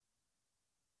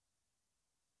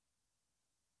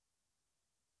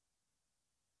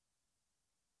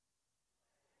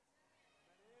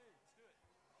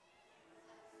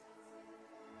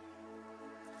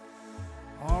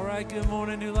right, good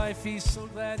morning, New Life Feast. So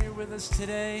glad you're with us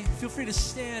today. Feel free to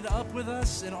stand up with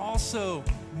us and also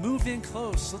move in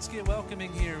close. Let's get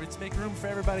welcoming here. Let's make room for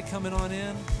everybody coming on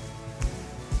in.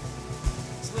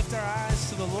 Let's lift our eyes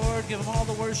to the Lord. Give him all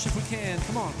the worship we can.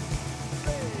 Come on.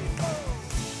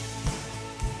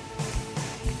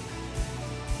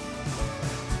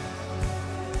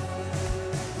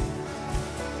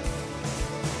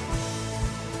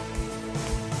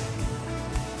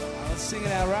 Sing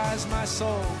it out, rise my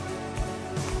soul.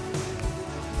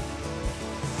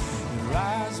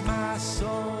 Rise my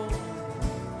soul,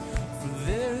 for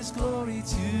there is glory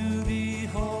to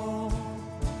behold.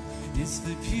 It's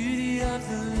the beauty of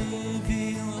the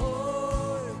living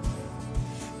Lord.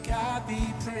 God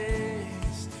be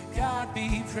praised, God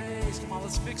be praised. Come on,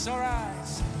 let's fix our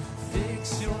eyes.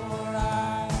 Fix your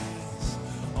eyes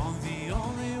on the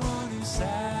only one who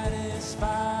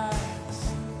satisfies.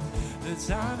 The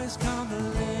time has come to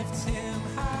lift him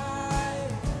high.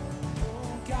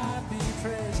 Oh, God be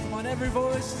praised. Come on, every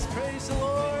voice, let's praise the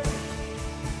Lord.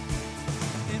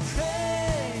 And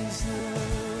praise the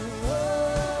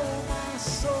Lord, my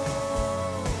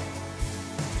soul.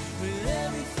 With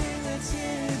everything that's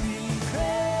in me,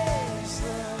 praise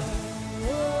the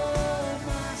Lord,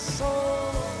 my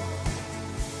soul.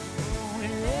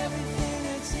 With everything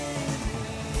that's in me.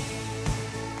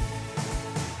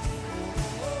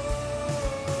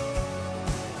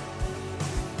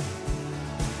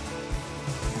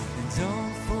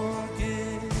 Don't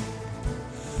forget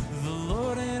the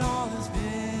Lord and all his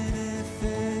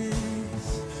benefits.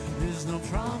 There's no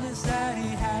promise that he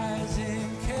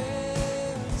hasn't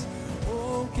kept.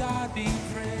 Oh, God be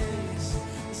praised.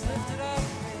 Let's lift it up.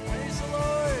 Praise the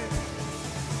Lord.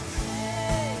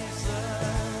 Praise the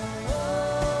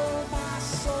Lord, my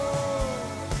soul.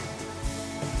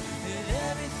 And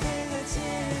everything that's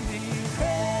in me,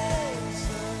 praise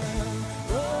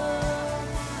the Lord,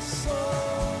 my soul.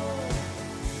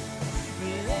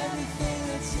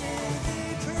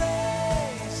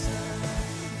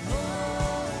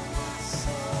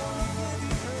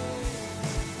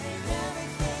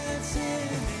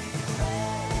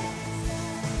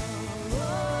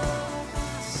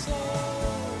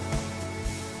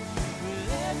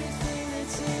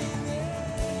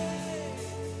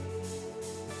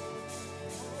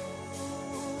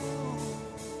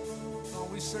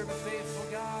 Serve a faithful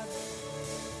God.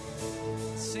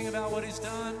 Sing about what he's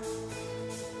done.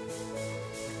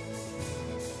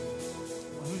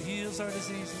 Who heals our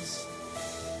diseases.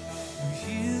 Who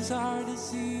heals our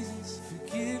diseases.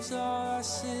 Forgives all our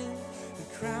sin. Who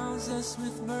crowns us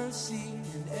with mercy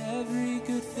and every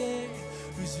good thing.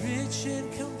 Who's rich in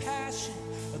compassion,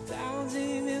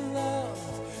 abounding in love.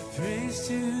 Praise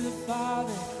to the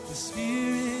Father, the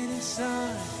Spirit and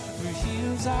Son. Who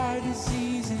heals our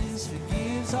diseases,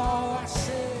 forgives all our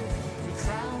sin, who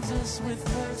crowns us with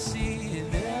mercy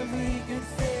and every good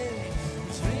thing,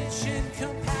 who's rich in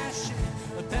compassion,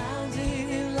 abounding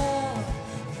in love.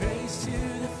 Praise to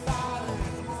the Father.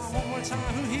 One more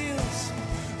time. Who heals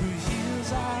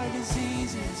our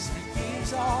diseases,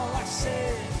 forgives all our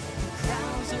sin, who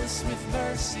crowns us with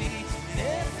mercy and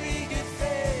every good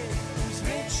thing, who's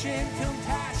rich in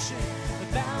compassion,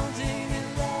 abounding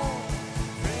in love.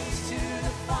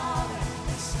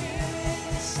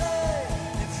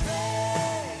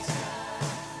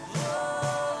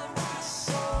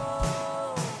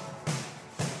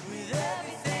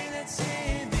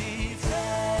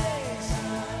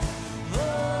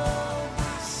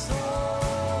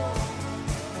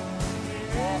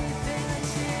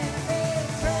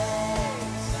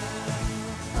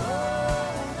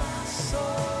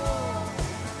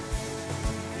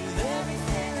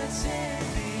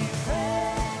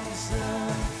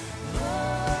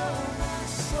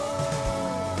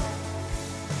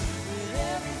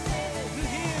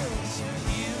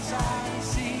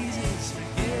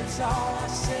 All our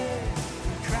sin,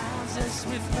 crowns us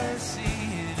with mercy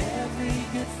and every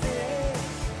good thing.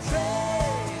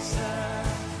 Praise the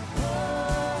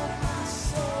Lord, my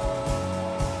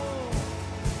soul,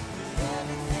 with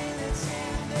everything that's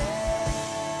in there.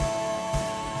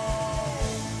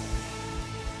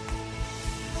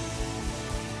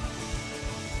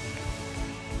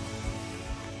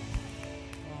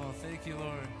 Oh, thank you,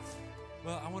 Lord.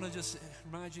 Well, I want to just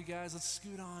remind you guys, let's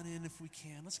scoot on in if we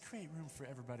can. Let's create room for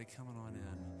everybody coming on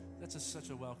in. That's such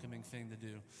a welcoming thing to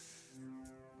do.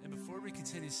 And before we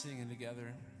continue singing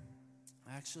together,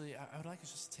 actually, I would like us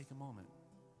just to take a moment.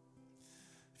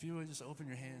 If you would just open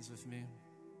your hands with me.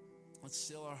 Let's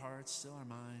still our hearts, still our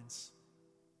minds.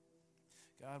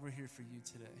 God, we're here for you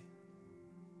today.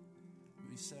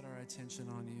 We set our attention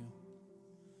on you.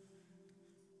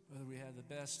 Whether we had the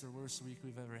best or worst week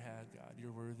we've ever had, God,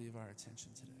 you're worthy of our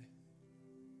attention today.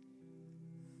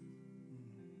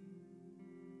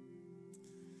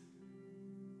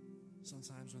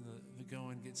 Sometimes when the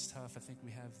going gets tough, I think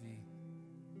we have the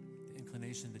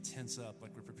inclination to tense up,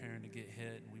 like we're preparing to get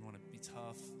hit and we want to be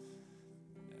tough.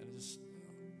 And I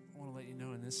want to let you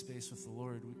know, in this space with the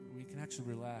Lord, we can actually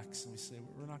relax and we say,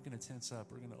 we're not going to tense up.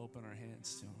 We're going to open our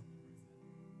hands to Him.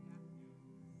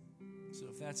 So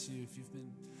if that's you, if you've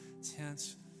been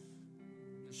tense,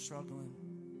 you're struggling,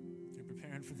 you're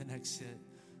preparing for the next hit,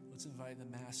 let's invite the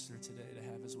Master today to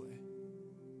have His way.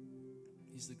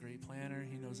 He's the great planner.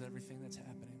 He knows everything that's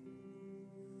happening.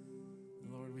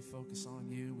 And Lord, we focus on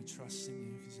you. We trust in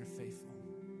you because you're faithful.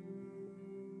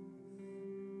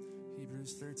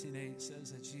 Hebrews 13:8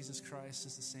 says that Jesus Christ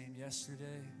is the same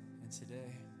yesterday and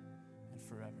today and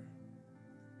forever.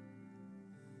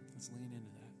 Let's lean into that.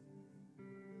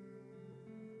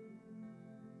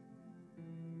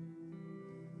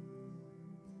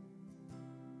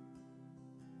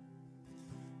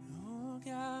 Oh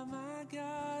God, my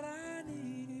God, I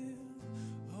need you.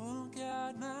 Oh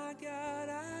God, my God,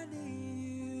 I need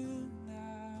you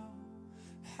now.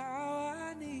 How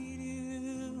I need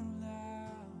you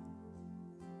now.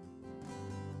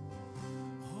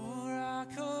 Oh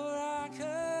rock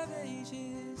of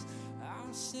ages,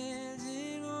 I'm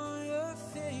standing on your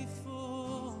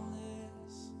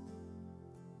faithfulness.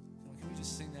 Can we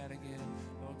just sing that again?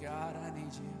 Oh God, I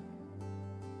need you.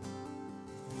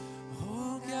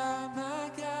 Oh God, my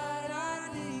God, I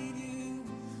need you.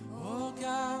 Oh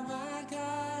God, my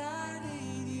God, I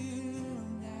need you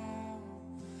now.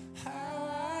 How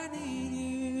I need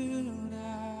you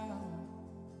now.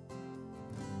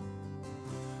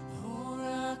 Oh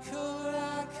rock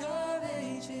of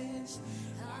ages,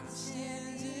 I'm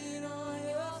standing on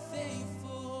your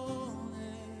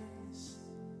faithfulness.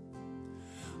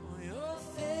 On your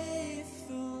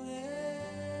faithfulness.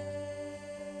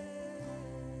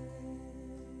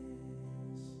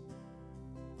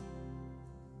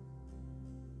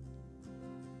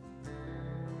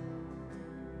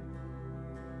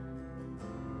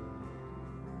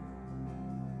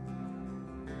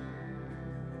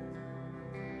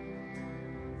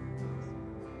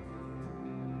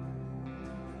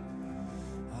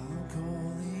 I'm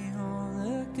calling on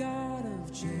the God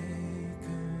of Jacob,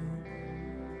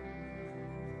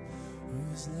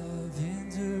 whose love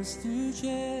endures through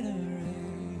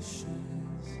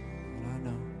generations. And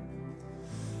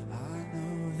I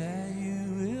know that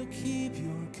you will keep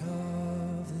your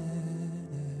covenant.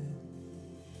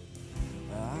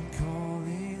 I'm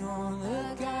calling on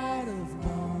the God of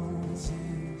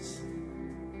Moses,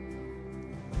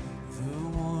 the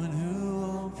one who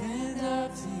opened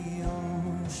up the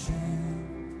ocean.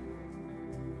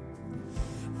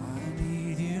 I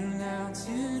need you now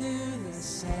to do the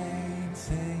same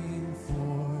thing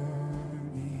for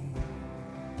me.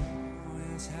 Oh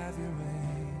yes, have your way.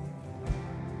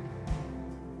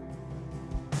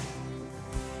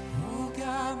 Oh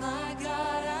God, my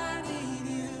God, I need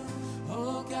you.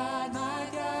 Oh God, my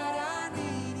God, I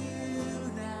need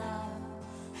you now.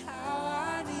 How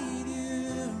I need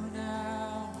you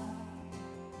now.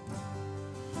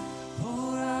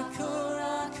 Oh rock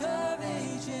of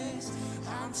ages,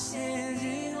 I'm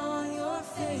standing on your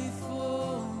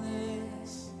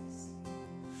faithfulness.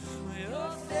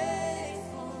 Your faithfulness.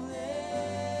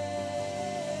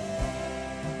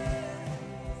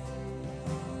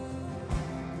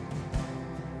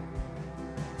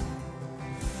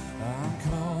 I'm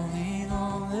calling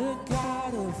on the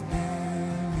God of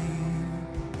Mary,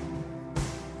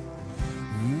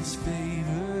 whose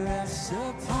favor rests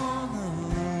upon the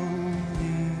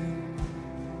lowly.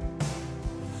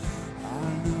 I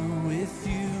know with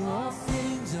you all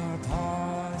things are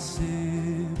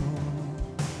possible.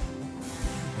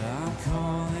 I'm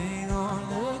calling on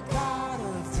the God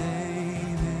of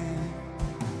David,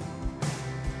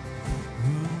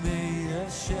 who made a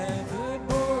shepherd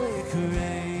boy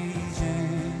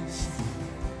courageous.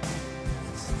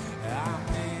 I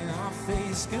may not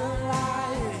face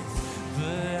Goliath,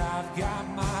 but I've got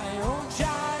my own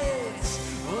giants.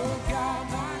 Oh God,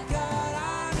 my God,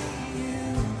 I need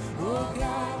you. Oh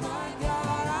God, my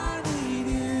God, I need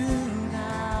you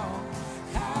now.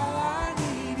 How I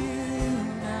need you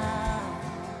now.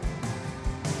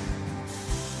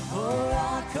 Oh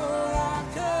rock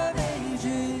of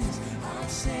ages, I'm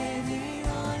standing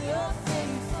on your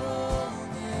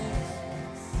faithfulness.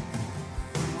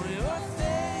 On your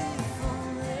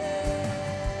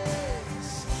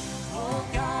faithfulness. Oh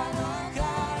God, my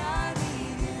God,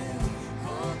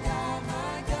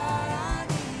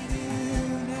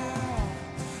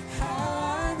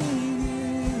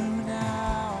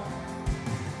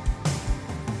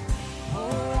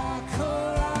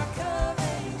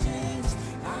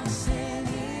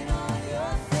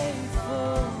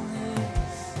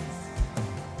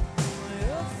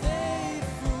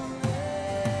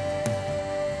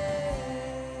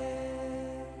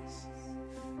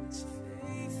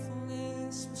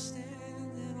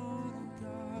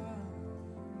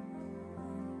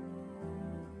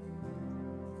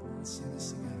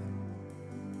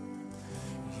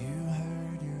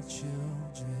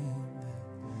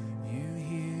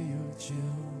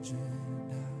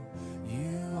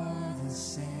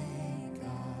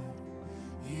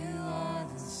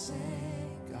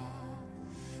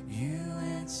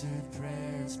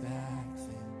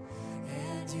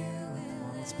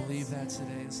 Believe that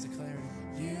today. Let's declare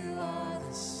it. You are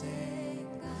the same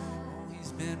God.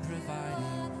 He's been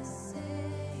providing.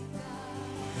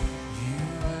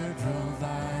 You are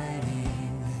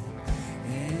providing,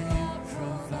 and you're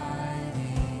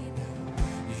providing.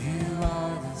 You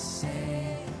are the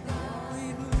same God.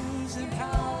 He moves in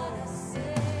power.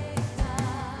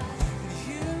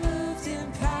 You moved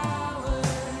in power.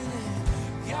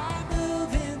 God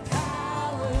move in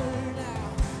power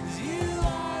now. You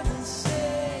are the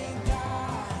same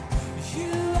God.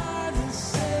 You are the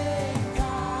same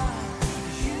God.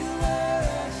 You are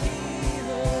a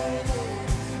healer.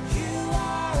 You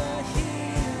are a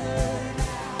healer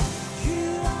now.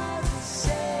 You are the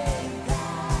same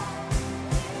God.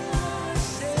 You are a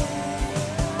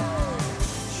Savior.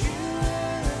 You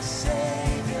are a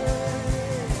Savior.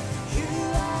 You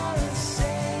are a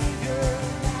Savior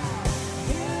now.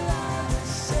 You are the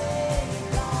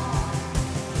same God.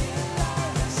 You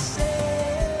are the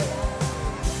Savior.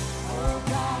 Oh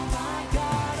God, my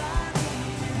God, I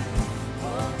need you.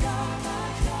 Oh God, my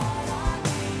God, I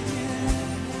need you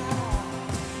now.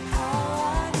 How I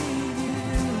need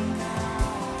you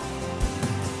now.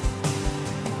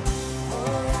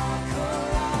 Oh rock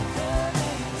of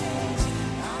ages,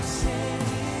 I'm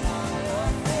standing on your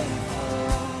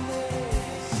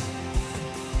faithfulness.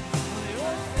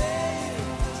 Your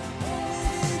faithfulness,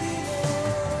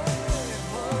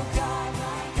 oh God,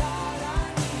 my God, I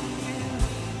need you.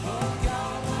 Oh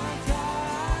God, my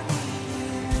God, I need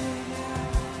you now.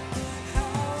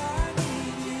 How I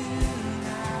need you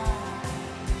now.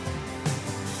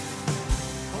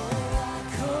 Oh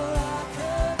rock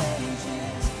of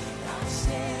ages, I'm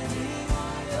standing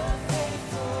on your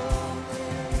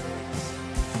faithfulness.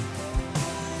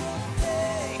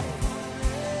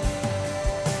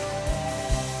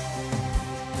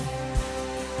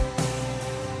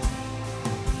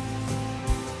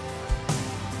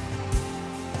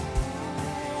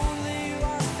 Only you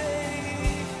are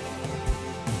faithful.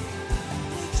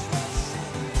 We trust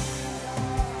in you,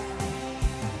 God.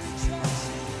 We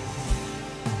trust in you.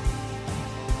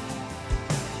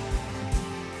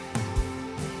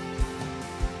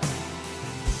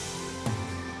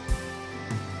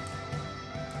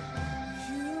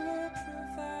 You are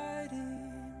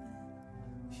providing.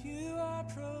 You are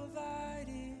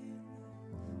providing.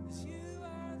 'Cause you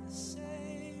are the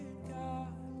same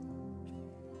God.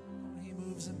 He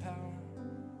moves in power.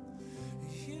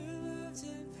 You moved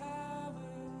in power.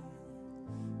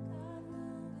 God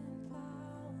move in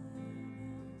power.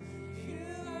 You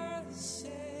are the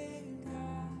same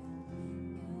God.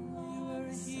 You are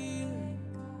a healer.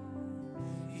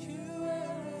 You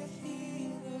are a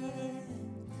healer.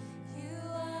 You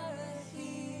are a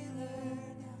healer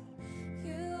now.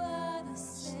 You are the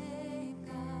same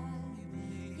God.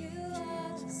 You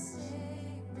are the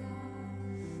same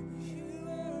God. You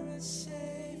are a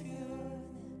Savior.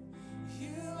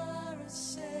 You are a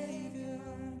Savior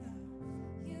now.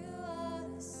 You are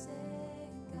the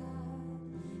same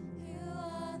God. You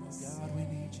are the same God, we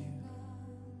need you.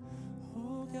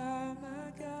 Oh God,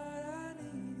 my God, I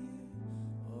need you.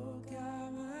 Oh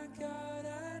God, my God,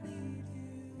 I need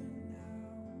you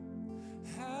now.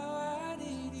 How I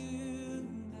need you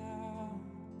now.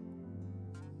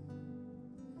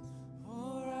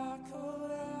 Oh rock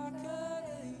of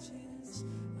ages,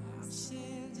 I'm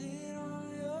standing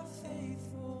on your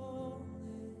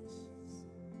faithfulness.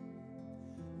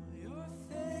 Your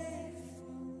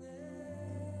faithfulness.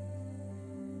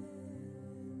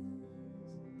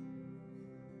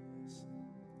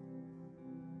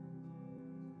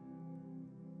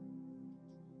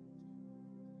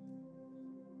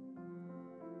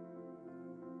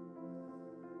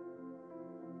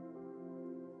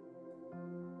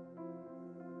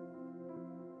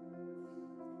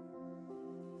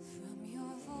 From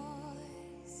your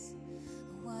voice,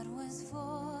 what was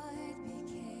void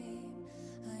became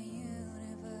a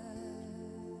universe.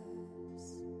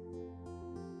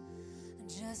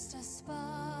 Just a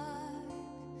spark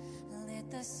lit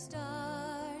the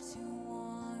star to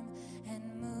warm and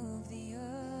move the earth.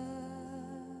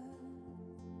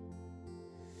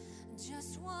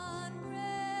 Just one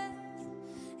breath,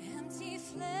 empty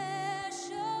flesh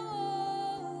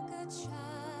awoke a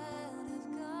child of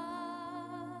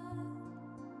God.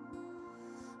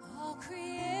 All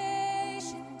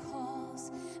creation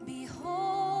calls,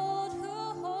 behold who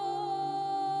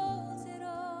holds it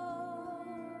all.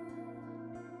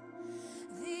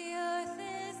 The earth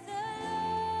is the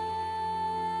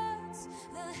Lord's,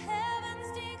 the heavens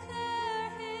declare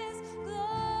His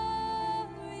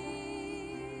glory.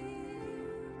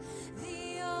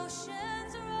 The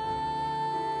oceans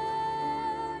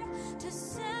roar to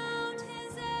sound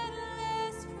His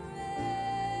endless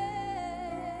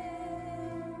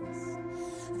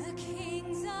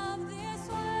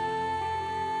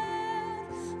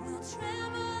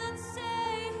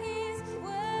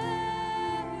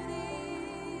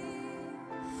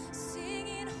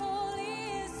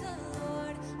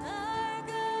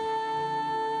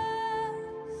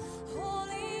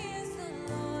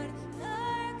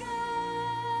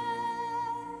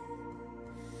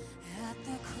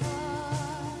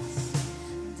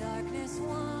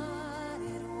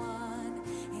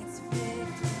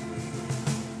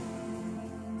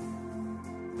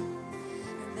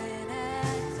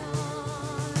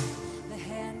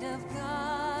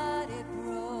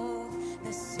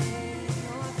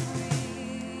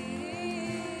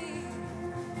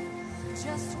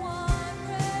Just one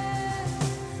breath,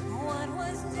 what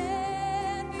was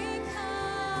dead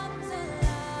becomes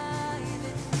alive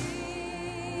in me.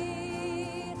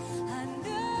 A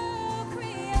new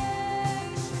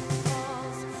creation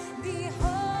falls.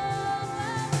 Behold,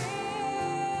 the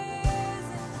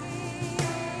risen King.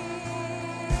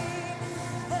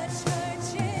 The church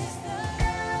is the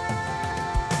Lord's.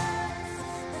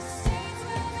 The saints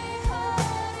will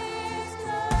behold His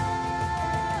glory.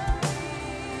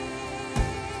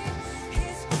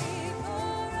 His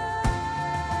people run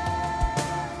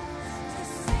to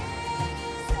sing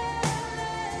His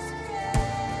endless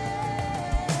praise.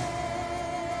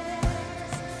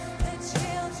 The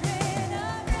children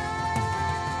of God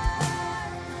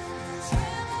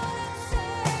tremble and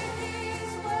say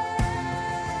He's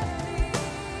worthy,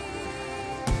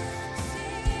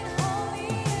 singing, "Holy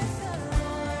is the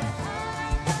Lord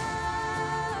our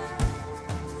God.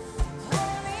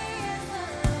 Holy is the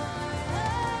Lord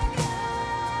our God.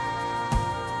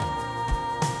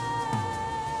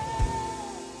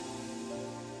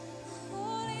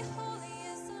 Holy, holy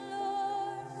is the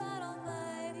Lord God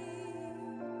Almighty.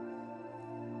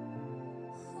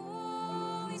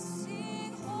 Oh, we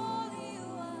sing, holy you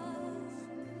are,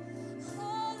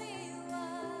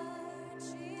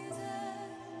 Jesus.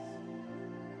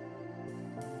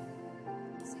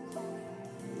 Sing holy.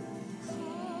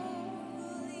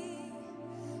 Holy,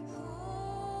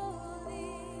 holy,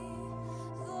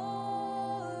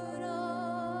 Lord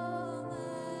Almighty.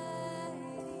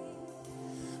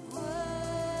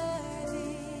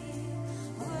 Worthy,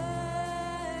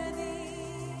 worthy,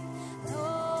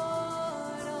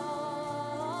 Lord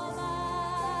Almighty.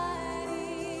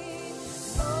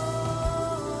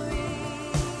 Glory,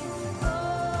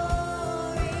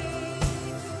 glory,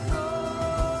 Lord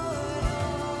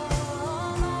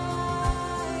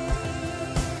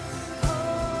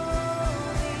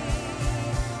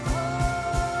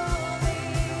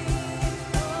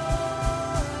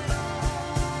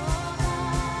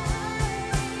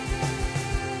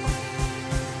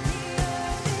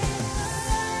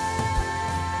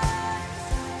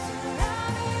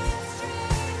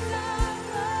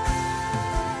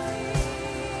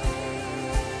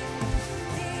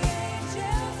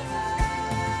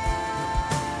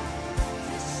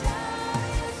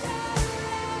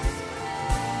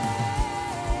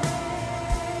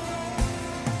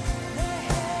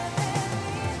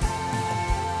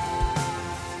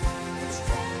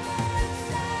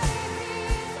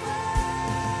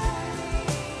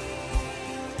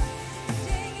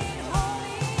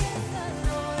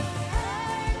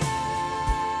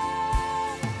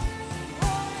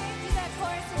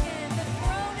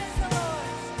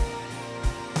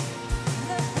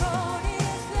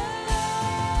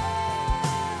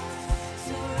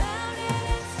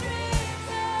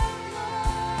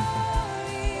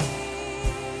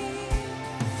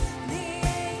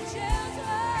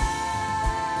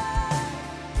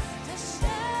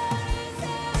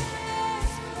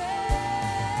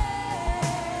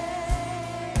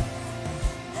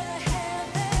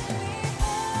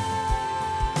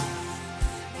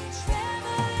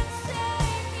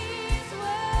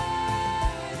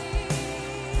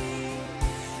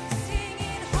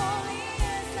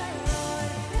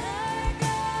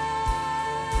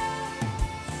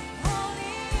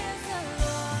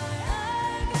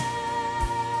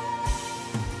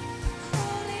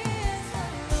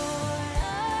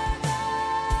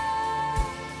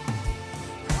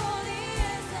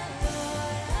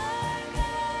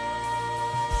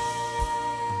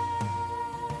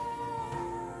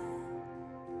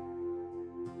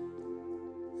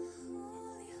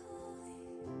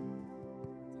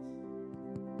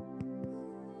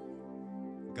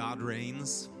God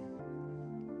reigns.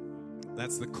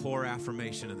 That's the core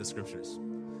affirmation of the scriptures,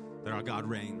 that our God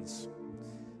reigns.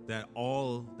 That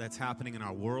all that's happening in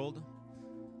our world,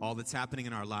 all that's happening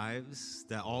in our lives,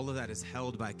 that all of that is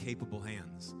held by capable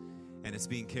hands, and it's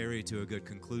being carried to a good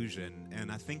conclusion.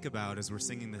 And I think about, as we're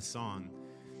singing this song,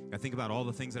 I think about all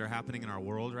the things that are happening in our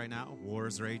world right now.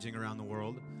 Wars raging around the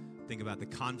world. Think about the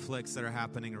conflicts that are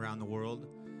happening around the world.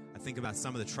 I think about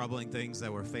some of the troubling things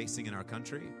that we're facing in our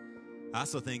country. I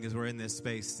also think as we're in this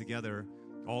space together,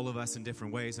 all of us in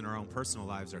different ways in our own personal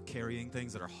lives are carrying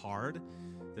things that are hard,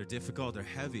 they're difficult, they're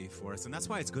heavy for us. And that's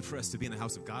why it's good for us to be in the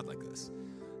house of God like this.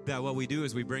 That what we do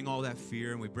is we bring all that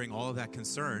fear and we bring all of that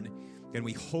concern and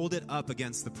we hold it up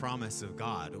against the promise of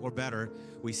God. Or better,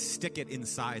 we stick it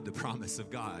inside the promise of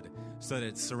God so that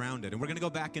it's surrounded. And we're going to go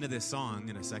back into this song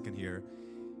in a second here.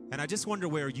 And I just wonder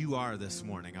where you are this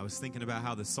morning. I was thinking about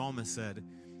how the psalmist said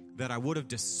that I would have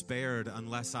despaired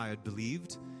unless I had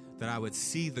believed that I would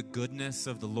see the goodness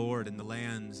of the Lord in the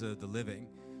lands of the living.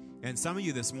 And some of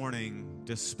you this morning,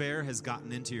 despair has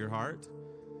gotten into your heart.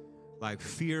 Like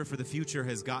fear for the future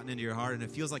has gotten into your heart, and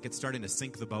it feels like it's starting to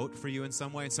sink the boat for you in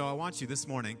some way. And so I want you this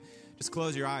morning, just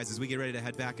close your eyes as we get ready to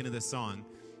head back into this song.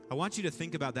 I want you to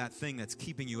think about that thing that's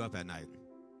keeping you up at night.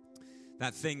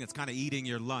 That thing that's kind of eating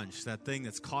your lunch. That thing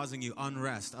that's causing you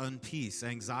unrest, unpeace,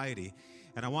 anxiety.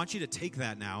 And I want you to take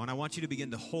that now, and I want you to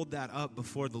begin to hold that up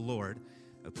before the Lord.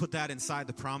 Put that inside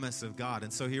the promise of God.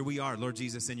 And so here we are, Lord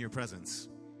Jesus, in your presence.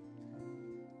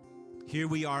 Here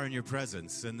we are in your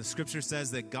presence, and the scripture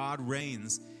says that God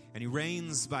reigns, and he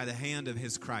reigns by the hand of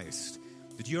his Christ,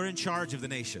 that you're in charge of the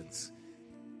nations,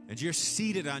 and you're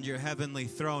seated on your heavenly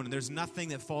throne, and there's nothing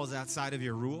that falls outside of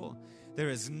your rule. There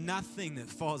is nothing that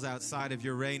falls outside of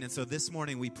your reign, and so this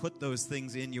morning we put those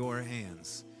things in your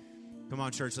hands. Come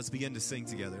on, church, let's begin to sing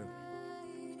together.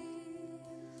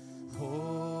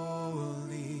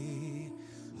 Holy,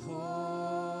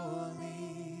 holy,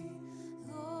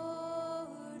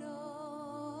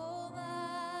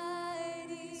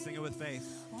 sing it with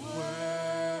faith.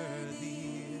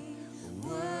 Worthy,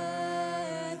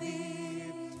 worthy,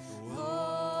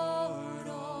 Lord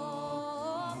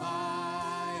Almighty.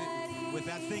 With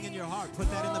that thing in your heart, put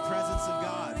that in the presence of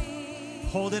God.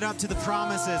 Hold it up to the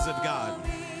promises of God.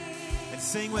 And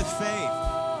sing with faith.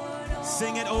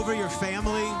 Sing it over your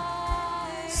family.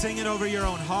 Sing it over your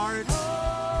own heart.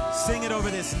 Sing it over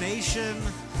this nation.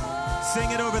 Sing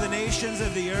it over the nations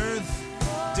of the earth.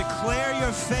 Declare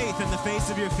your faith in the face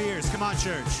of your fears. Come on,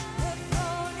 church.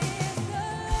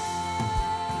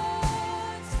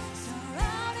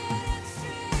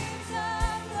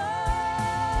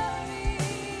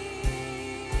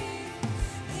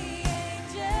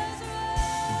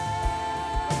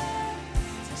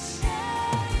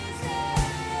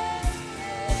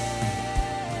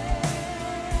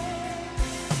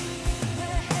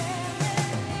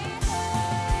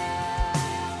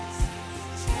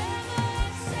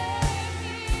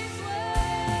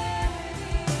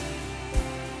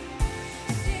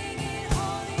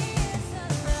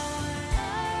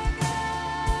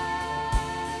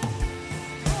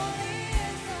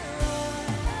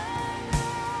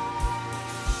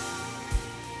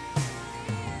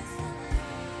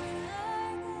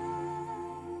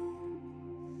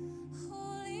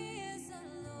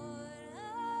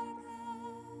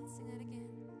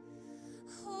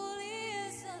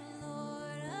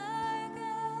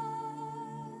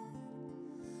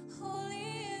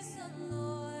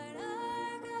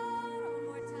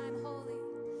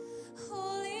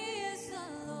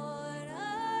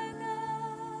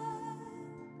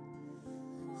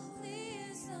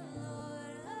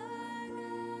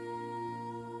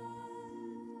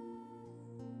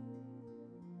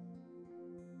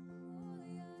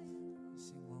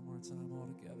 Time all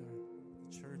together.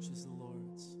 The church is the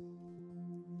Lord's.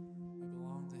 We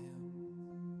belong to him.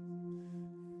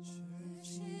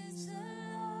 Church is the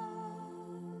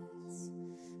Lord's.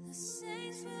 The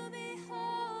saints will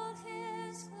behold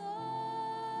his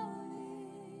glory.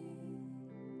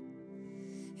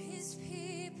 His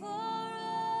people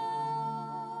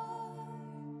roar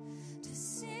to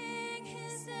sing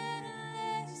his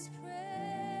endless praise.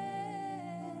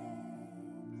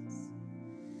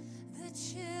 The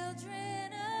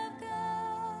children of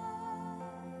God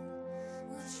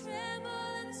will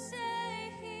tremble and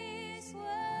say he's worthy.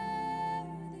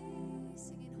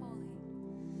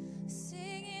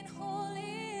 Singing holy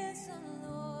is the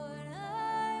Lord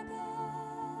our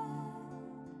God.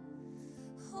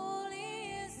 Holy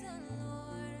is the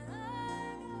Lord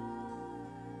our God.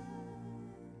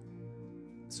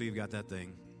 So you've got that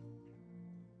thing.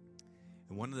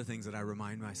 And one of the things that I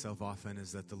remind myself often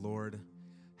is that the Lord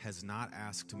has not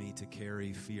asked me to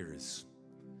carry fears.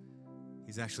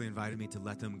 He's actually invited me to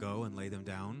let them go and lay them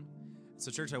down.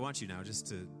 So church, I want you now just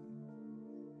to,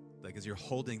 like as you're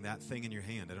holding that thing in your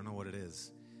hand, I don't know what it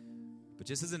is, but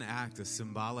just as an act, a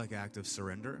symbolic act of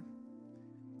surrender,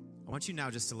 I want you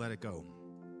now just to let it go.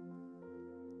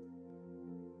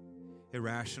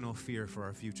 Irrational fear for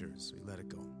our futures, we let it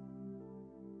go.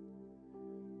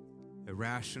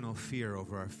 Irrational fear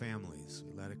over our families,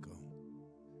 we let it go.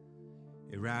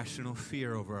 Irrational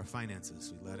fear over our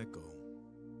finances, we let it go.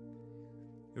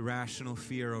 Irrational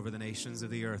fear over the nations of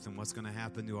the earth and what's going to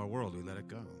happen to our world, we let it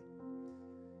go.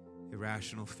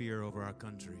 Irrational fear over our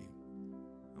country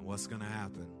and what's going to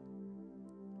happen,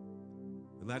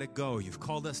 we let it go. You've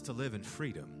called us to live in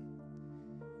freedom.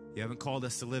 You haven't called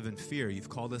us to live in fear. You've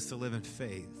called us to live in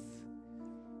faith.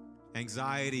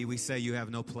 Anxiety, we say you have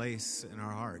no place in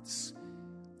our hearts.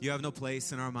 You have no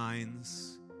place in our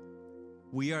minds.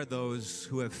 We are those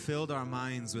who have filled our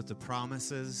minds with the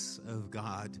promises of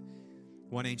God.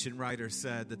 One ancient writer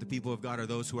said that the people of God are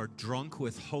those who are drunk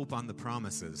with hope on the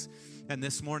promises. And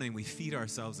this morning we feed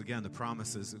ourselves again the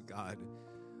promises of God.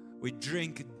 We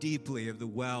drink deeply of the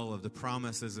well of the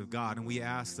promises of God, and we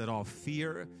ask that all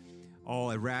fear,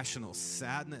 all irrational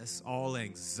sadness, all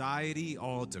anxiety,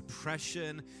 all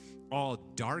depression, all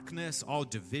darkness, all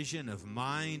division of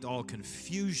mind, all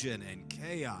confusion and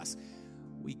chaos,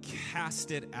 we cast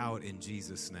it out in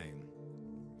Jesus' name.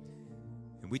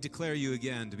 And we declare you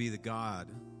again to be the God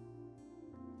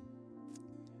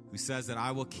who says that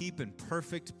I will keep in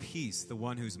perfect peace the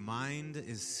one whose mind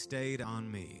is stayed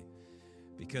on me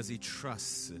because he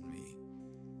trusts in me.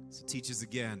 So teach us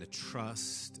again to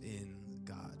trust in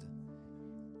God.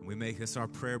 And we make this our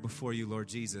prayer before you, Lord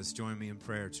Jesus. Join me in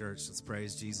prayer, church. Let's pray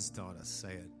as Jesus taught us.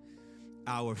 Say it.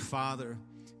 Our Father,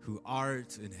 who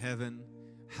art in heaven,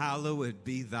 hallowed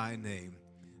be thy name.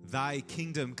 Thy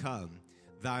kingdom come,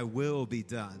 thy will be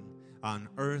done, on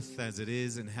earth as it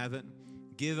is in heaven.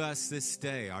 Give us this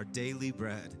day our daily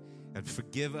bread, and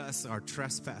forgive us our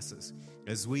trespasses,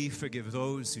 as we forgive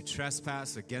those who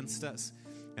trespass against us.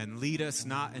 And lead us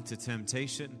not into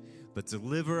temptation, but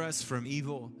deliver us from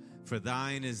evil. For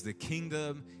thine is the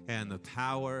kingdom and the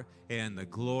power and the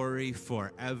glory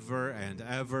forever and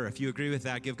ever. If you agree with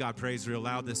that, give God praise real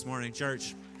loud this morning,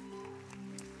 church.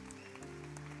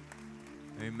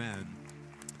 Amen.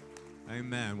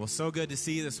 Amen. Well, so good to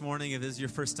see you this morning. If this is your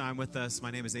first time with us, my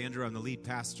name is Andrew. I'm the lead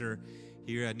pastor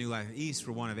here at New Life East.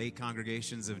 We're one of 8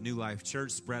 congregations of New Life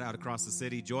Church spread out across the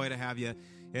city. Joy to have you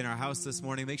in our house this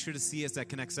morning. Make sure to see us at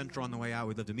Connect Central on the way out.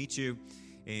 We'd love to meet you,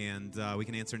 and we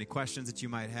can answer any questions that you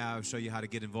might have, show you how to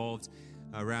get involved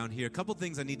around here. A couple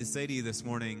things I need to say to you this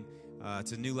morning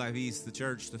to New Life East, the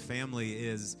church, the family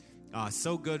is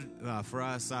so good for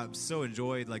us. I've so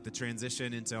enjoyed the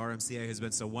transition into RMCA has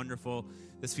been so wonderful.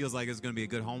 This feels like it's going to be a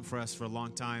good home for us for a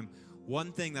long time.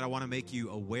 One thing that I want to make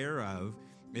you aware of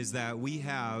is that we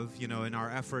have, in our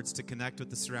efforts to connect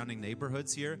with the surrounding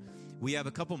neighborhoods here, we have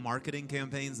a couple marketing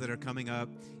campaigns that are coming up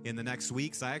in the next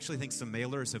weeks. I actually think some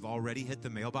mailers have already hit the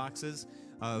mailboxes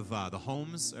of the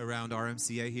homes around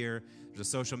RMCA here. There's a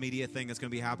social media thing that's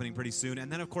going to be happening pretty soon.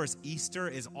 And then, of course, Easter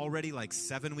is already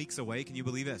 7 weeks away. Can you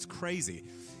believe it? It's crazy.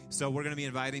 So we're going to be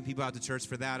inviting people out to church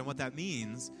for that. And what that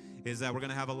means is that we're going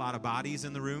to have a lot of bodies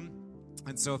in the room.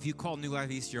 And so if you call New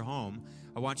Life East your home,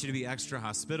 I want you to be extra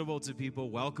hospitable to people,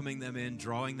 welcoming them in,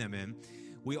 drawing them in.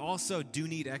 We also do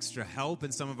need extra help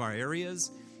in some of our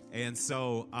areas. And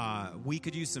so we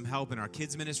could use some help in our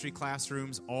kids ministry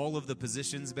classrooms. All of the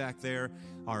positions back there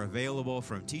are available,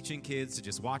 from teaching kids to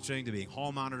just watching to being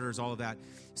hall monitors, all of that.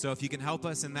 So if you can help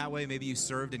us in that way, maybe you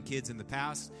served in kids in the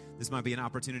past, this might be an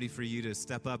opportunity for you to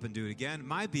step up and do it again. It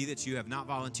might be that you have not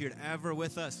volunteered ever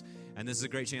with us, and this is a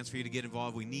great chance for you to get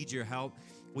involved. We need your help.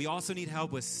 We also need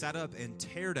help with setup and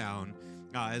teardown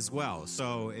as well.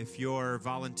 So if you're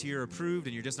volunteer approved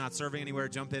and you're just not serving anywhere,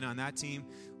 jump in on that team.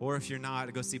 Or if you're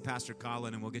not, go see Pastor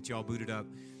Colin and we'll get you all booted up.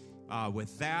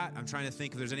 With that, I'm trying to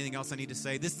think if there's anything else I need to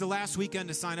say. This is the last weekend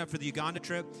to sign up for the Uganda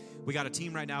trip. We got a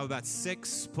team right now of about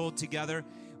 6 pulled together,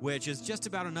 which is just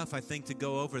about enough, I think, to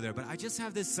go over there. But I just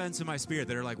have this sense in my spirit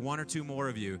that there are 1 or 2 more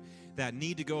of you that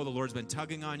need to go. The Lord's been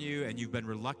tugging on you and you've been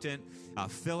reluctant.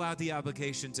 Fill out the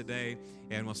application today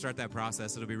and we'll start that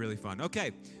process. It'll be really fun.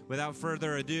 Okay, without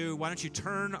further ado, why don't you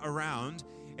turn around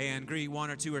and greet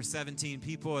 1 or 2 or 17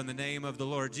 people in the name of the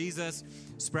Lord Jesus.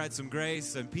 Spread some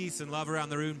grace and peace and love around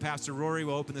the room. Pastor Rory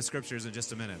will open the scriptures in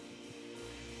just a minute.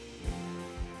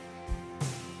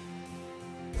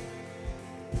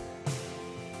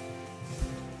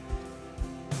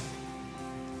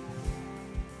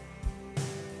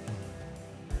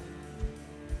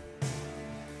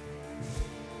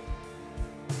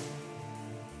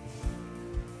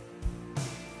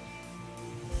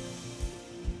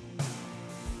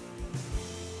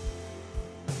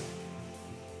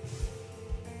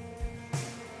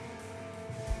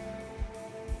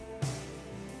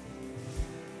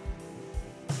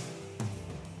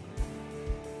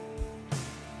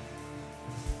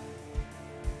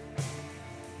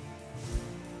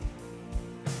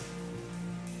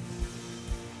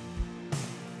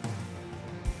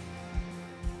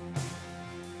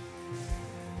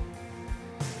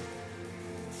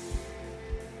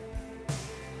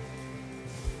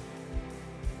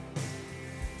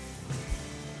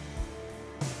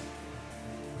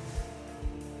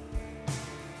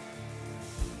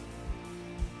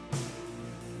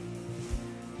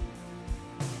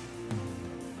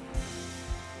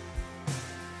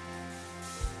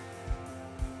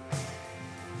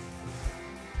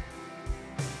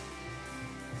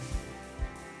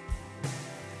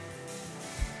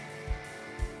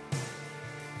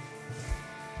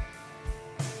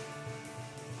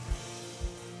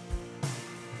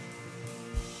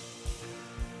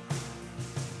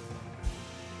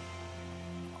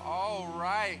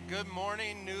 right, good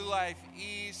morning, New Life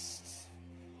East.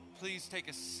 Please take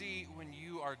a seat when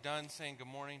you are done saying good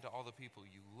morning to all the people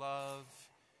you love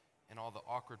and all the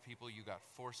awkward people you got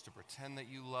forced to pretend that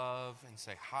you love and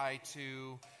say hi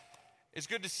to. It's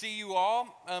good to see you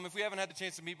all. If we haven't had the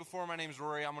chance to meet before, my name is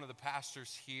Rory. I'm one of the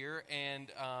pastors here.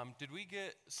 And did we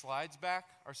get slides back?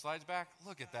 Our slides back?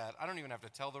 Look at that. I don't even have to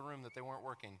tell the room that they weren't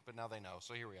working, but now they know.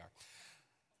 So here we are.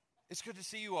 It's good to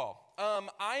see you all.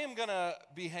 I am going to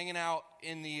be hanging out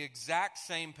in the exact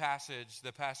same passage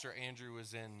that Pastor Andrew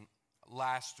was in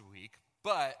last week,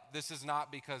 but this is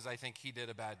not because I think he did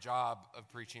a bad job of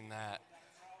preaching that.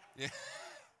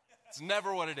 It's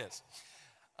never what it is.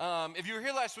 If you were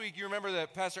here last week, you remember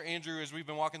that Pastor Andrew, as we've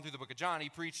been walking through the book of John, he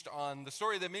preached on the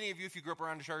story that many of you, if you grew up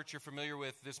around the church, you're familiar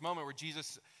with this moment where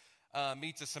Jesus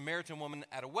meets a Samaritan woman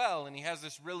at a well, and he has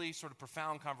this really sort of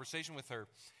profound conversation with her.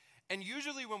 And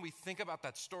usually when we think about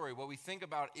that story, what we think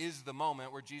about is the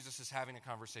moment where Jesus is having a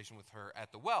conversation with her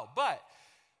at the well. But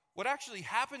what actually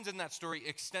happens in that story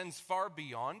extends far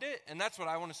beyond it, and that's what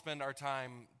I want to spend our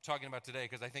time talking about today,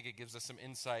 because I think it gives us some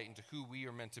insight into who we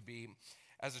are meant to be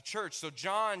as a church. So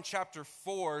John chapter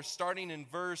 4, starting in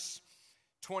verse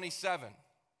 27,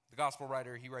 the gospel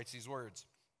writer, he writes these words.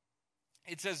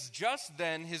 It says, "Just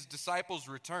then his disciples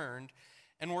returned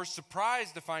and were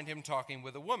surprised to find him talking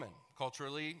with a woman."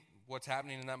 Culturally, what's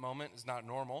happening in that moment is not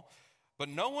normal. But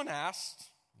no one asked,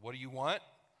 "What do you want?"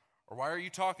 or "Why are you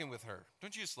talking with her?"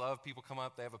 Don't you just love people come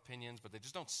up, they have opinions, but they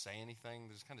just don't say anything.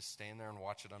 They just kind of stand there and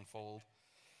watch it unfold.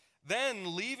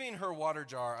 Then, leaving her water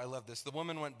jar, I love this, the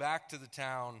woman went back to the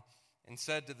town and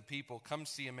said to the people, "Come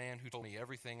see a man who told me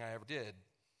everything I ever did.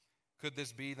 Could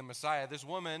this be the Messiah?" This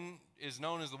woman is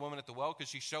known as the woman at the well because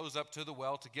she shows up to the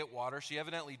well to get water. She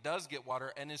evidently does get water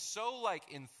and is so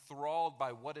enthralled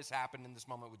by what has happened in this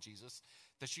moment with Jesus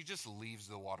that she just leaves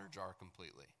the water jar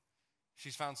completely.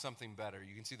 She's found something better.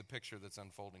 You can see the picture that's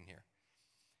unfolding here.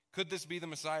 "Could this be the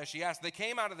Messiah?" she asked. They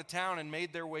came out of the town and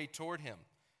made their way toward him.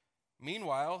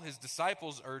 Meanwhile, his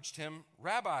disciples urged him,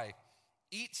 "Rabbi,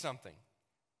 eat something."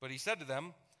 But he said to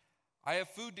them, "I have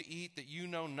food to eat that you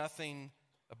know nothing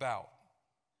about."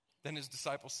 Then his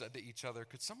disciples said to each other,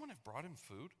 "Could someone have brought him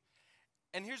food?"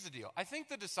 And here's the deal. I think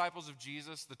the disciples of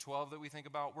Jesus, the 12 that we think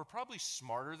about, were probably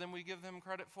smarter than we give them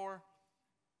credit for.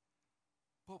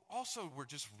 But also we're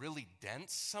just really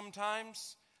dense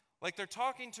sometimes. They're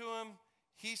talking to him.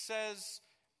 He has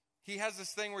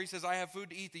this thing where he says, "I have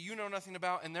food to eat that you know nothing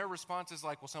about." And their response is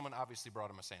well, someone obviously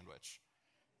brought him a sandwich.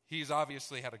 He's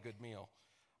obviously had a good meal.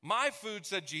 "My food,"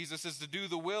 said Jesus, "is to do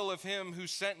the will of him who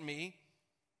sent me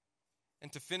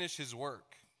and to finish his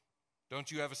work. Don't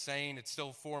you have a saying, 'It's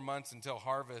still 4 months until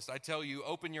harvest'? I tell you,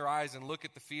 open your eyes and look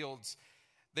at the fields.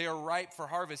 They are ripe for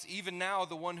harvest. Even now,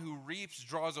 the one who reaps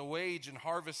draws a wage and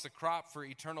harvests a crop for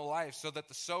eternal life, so that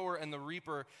the sower and the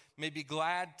reaper may be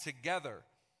glad together.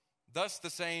 Thus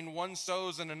the saying, 'One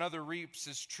sows and another reaps,'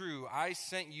 is true. I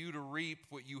sent you to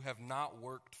reap what you have not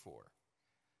worked for.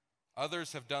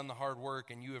 Others have done the hard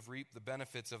work, and you have reaped the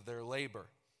benefits of their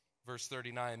labor." Verse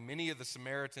 39, "Many of the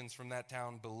Samaritans from that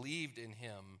town believed in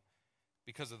him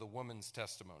because of the woman's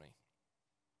testimony."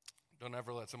 Don't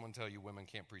ever let someone tell you women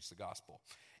can't preach the gospel.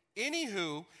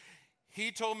 "Anywho,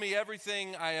 he told me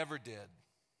everything I ever did."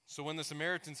 So when the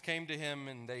Samaritans came to him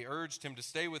and they urged him to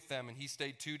stay with them, and he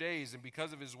stayed 2 days, and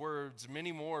because of his words,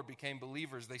 many more became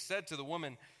believers. They said to the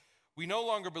woman, "We no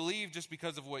longer believe just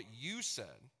because of what you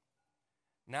said.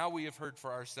 Now we have heard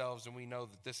for ourselves, and we know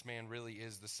that this man really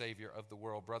is the Savior of the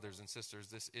world." Brothers and sisters,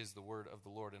 this is the word of the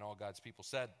Lord, and all God's people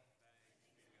said.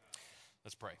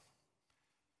 Let's pray.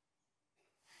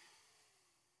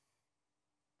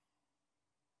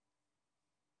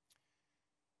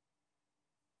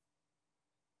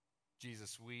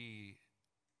 Jesus, we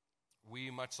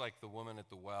much like the woman at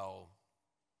the well,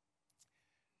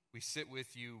 we sit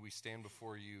with you, we stand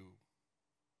before you,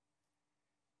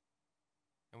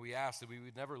 and we ask that we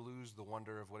would never lose the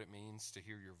wonder of what it means to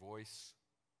hear your voice,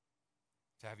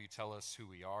 to have you tell us who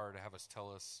we are, to have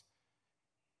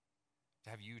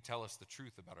you tell us the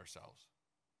truth about ourselves.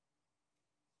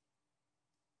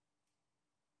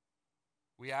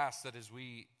 We ask that as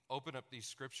we open up these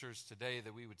scriptures today,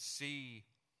 that we would see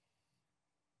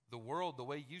the world the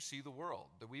way you see the world,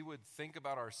 that we would think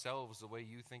about ourselves the way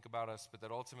you think about us, but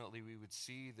that ultimately we would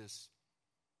see this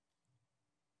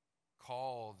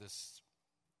call, this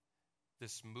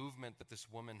movement that this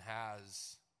woman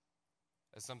has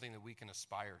as something that we can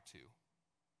aspire to.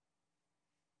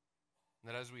 And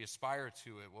that as we aspire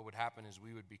to it, what would happen is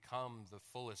we would become the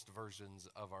fullest versions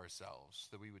of ourselves,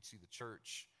 that we would see the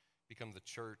church, become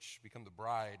the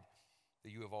bride that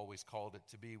you have always called it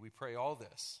to be. We pray all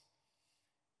this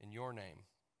in your name.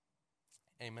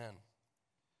 Amen.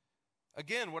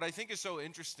 Again, what I think is so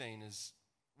interesting is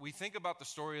we think about the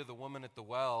story of the woman at the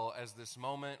well as this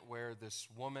moment where this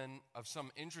woman of some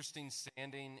interesting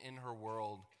standing in her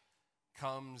world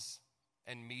comes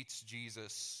and meets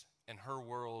Jesus, and her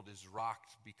world is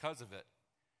rocked because of it.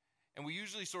 And we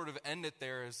usually sort of end it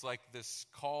there as like this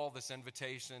call, this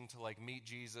invitation to like meet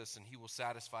Jesus, and he will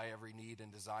satisfy every need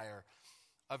and desire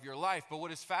of your life. But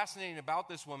what is fascinating about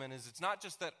this woman is it's not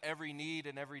just that every need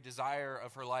and every desire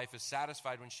of her life is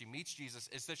satisfied when she meets Jesus,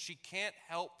 it's that she can't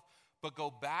help but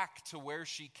go back to where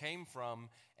she came from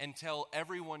and tell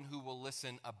everyone who will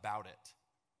listen about it.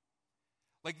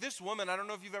 Like this woman, I don't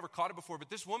know if you've ever caught it before, but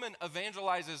this woman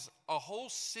evangelizes a whole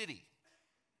city.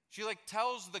 She like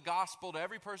tells the gospel to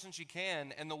every person she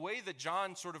can, and the way that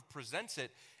John sort of presents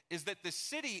it is that the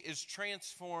city is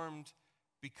transformed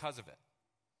because of it.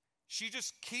 She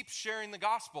just keeps sharing the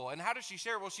gospel. And how does she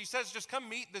share? Well, she says, just come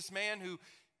meet this man who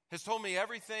has told me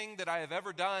everything that I have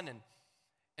ever done.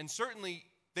 And certainly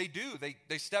they do.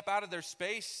 They step out of their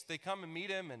space. They come and meet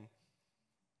him,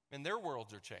 and their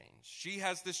worlds are changed. She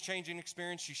has this changing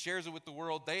experience. She shares it with the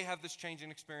world. They have this changing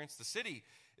experience. The city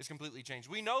is completely changed.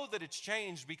 We know that it's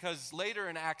changed because later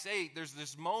in Acts 8, there's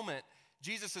this moment.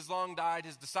 Jesus has long died.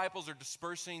 His disciples are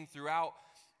dispersing throughout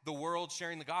the world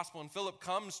sharing the gospel, and Philip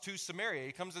comes to Samaria.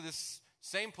 He comes to this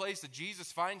same place that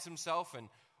Jesus finds himself, and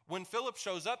when Philip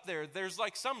shows up there, there's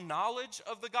like some knowledge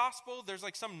of the gospel, there's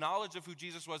like some knowledge of who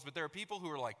Jesus was, but there are people who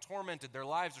are like tormented, their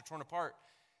lives are torn apart,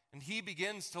 and he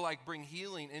begins to like bring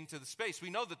healing into the space.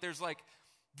 We know that there's like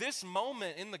this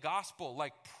moment in the gospel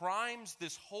like primes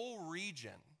this whole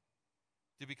region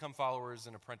to become followers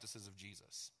and apprentices of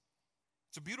Jesus.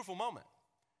 It's a beautiful moment.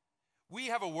 We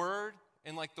have a word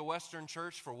in like the Western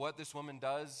church for what this woman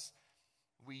does.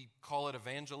 We call it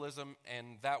evangelism,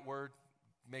 and that word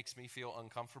makes me feel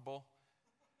uncomfortable.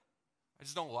 I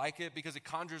just don't like it because it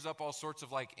conjures up all sorts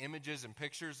of like images and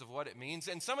pictures of what it means.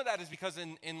 And some of that is because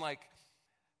in like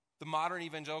the modern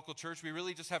evangelical church, we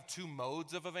really just have two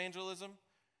modes of evangelism.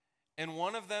 And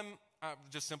one of them,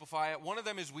 just simplify it, one of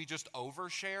them is we just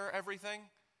overshare everything.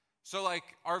 So like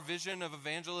our vision of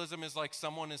evangelism is like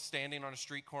someone is standing on a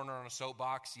street corner on a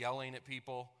soapbox yelling at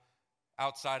people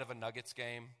outside of a Nuggets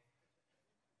game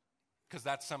because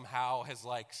that somehow has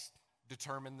like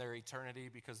determined their eternity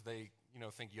because they,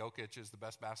 think Jokic is the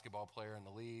best basketball player in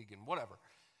the league and whatever.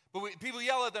 But people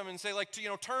yell at them and say like,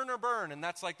 turn or burn, and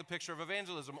that's like the picture of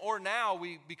evangelism. Or now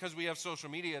because we have social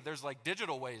media, there's like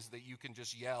digital ways that you can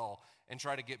just yell and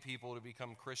try to get people to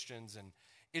become Christians, and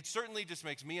it certainly just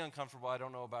makes me uncomfortable. I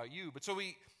don't know about you. But so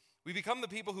we become the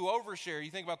people who overshare.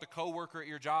 You think about the coworker at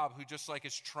your job who just like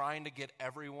is trying to get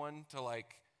everyone to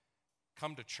like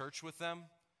come to church with them.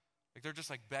 Like they're just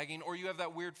like begging. Or you have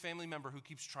that weird family member who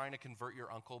keeps trying to convert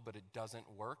your uncle, but it doesn't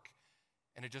work.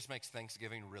 And it just makes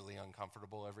Thanksgiving really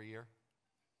uncomfortable every year.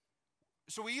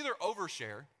 So we either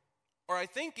overshare, or I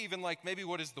think even like maybe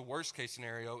what is the worst case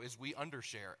scenario is we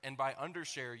undershare. And by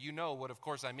undershare, what of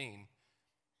course I mean,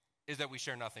 is that we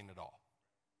share nothing at all.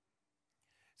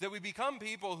 That we become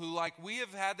people who like, we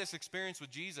have had this experience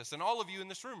with Jesus, and all of you in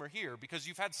this room are here because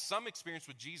you've had some experience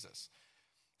with Jesus.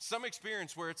 Some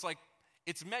experience where it's like,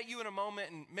 it's met you in a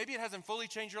moment, and maybe it hasn't fully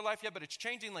changed your life yet, but it's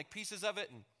changing like pieces of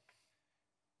it, and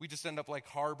we just end up like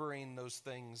harboring those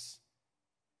things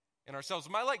in ourselves.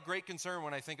 My like great concern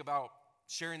when I think about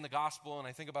sharing the gospel and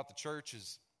I think about the church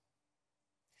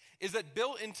is that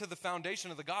built into the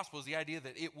foundation of the gospel is the idea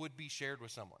that it would be shared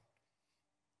with someone.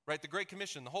 Right? The Great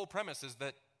Commission, the whole premise is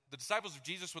that the disciples of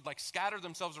Jesus would like scatter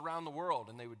themselves around the world,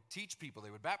 and they would teach people, they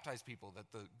would baptize people, that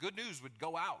the good news would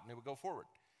go out and it would go forward.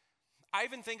 I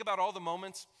even think about all the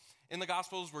moments in the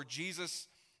Gospels where Jesus,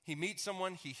 he meets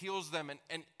someone, he heals them,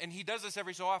 and he does this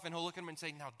every so often. He'll look at them and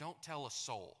say, now don't tell a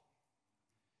soul.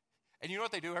 And you know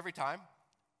what they do every time?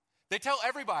 They tell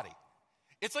everybody.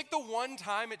 It's like the one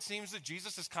time it seems that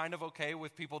Jesus is kind of okay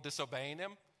with people disobeying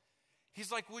him. He's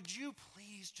like, would you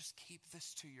please just keep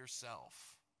this to yourself?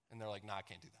 And they're like, no, I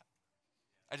can't do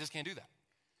that. I just can't do that.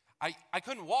 I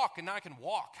couldn't walk, and now I can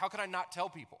walk. How could I not tell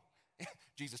people?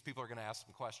 Jesus, people are going to ask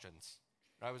some questions.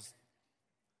 I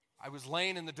was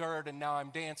laying in the dirt, and now I'm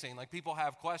dancing. Like, people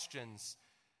have questions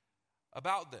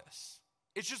about this.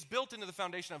 It's just built into the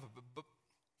foundation of it.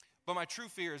 But my true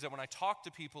fear is that when I talk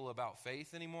to people about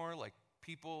faith anymore, like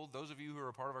people, those of you who are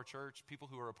a part of our church, people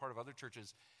who are a part of other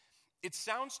churches, it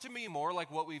sounds to me more like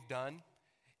what we've done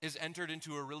is entered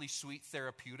into a really sweet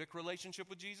therapeutic relationship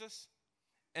with Jesus,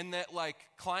 and that like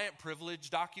client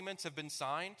privilege documents have been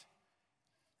signed.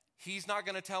 He's not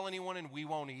going to tell anyone, and we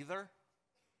won't either.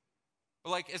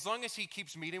 But like, as long as he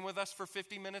keeps meeting with us for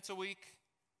 50 minutes a week,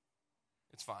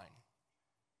 it's fine.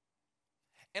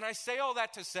 And I say all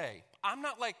that to say, I'm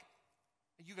not like,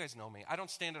 you guys know me. I don't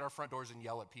stand at our front doors and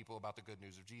yell at people about the good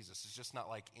news of Jesus. It's just not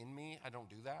like in me. I don't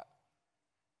do that.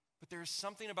 But there's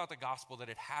something about the gospel that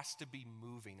it has to be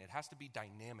moving. It has to be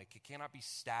dynamic. It cannot be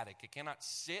static. It cannot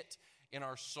sit in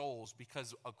our souls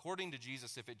because according to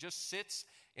Jesus, if it just sits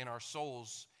in our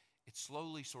souls, it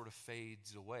slowly sort of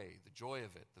fades away. The joy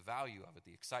of it, the value of it,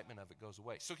 the excitement of it goes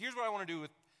away. So here's what I want to do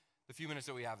with the few minutes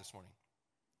that we have this morning,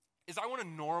 is I want to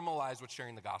normalize what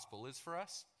sharing the gospel is for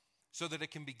us so that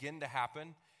it can begin to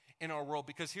happen in our world.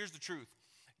 Because here's the truth.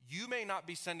 You may not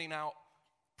be sending out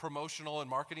promotional and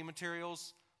marketing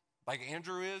materials like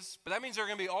Andrew is, but that means there are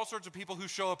going to be all sorts of people who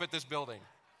show up at this building.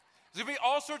 There's going to be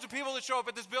all sorts of people that show up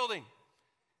at this building.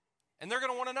 And they're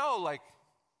going to want to know, like,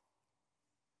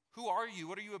 who are you?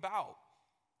 What are you about?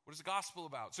 What is the gospel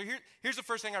about? So here's the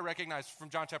first thing I recognize from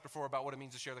John chapter 4 about what it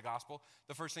means to share the gospel.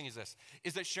 The first thing is this,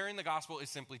 is that sharing the gospel is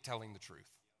simply telling the truth.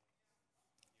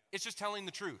 It's just telling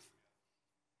the truth.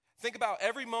 Think about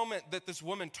every moment that this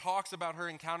woman talks about her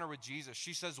encounter with Jesus.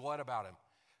 She says what about him?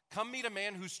 Come meet a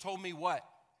man who's told me what?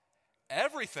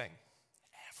 Everything.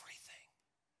 Everything.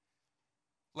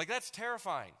 Like, that's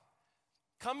terrifying.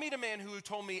 Come meet a man who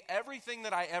told me everything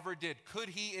that I ever did. Could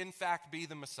he in fact be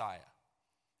the Messiah?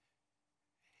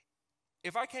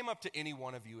 If I came up to any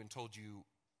one of you and told you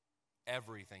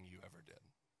everything you ever did,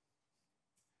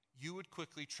 you would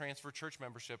quickly transfer church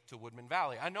membership to Woodman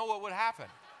Valley. I know what would happen.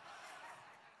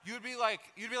 You'd be like,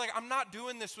 I'm not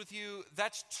doing this with you.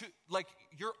 That's too, like,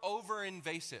 you're over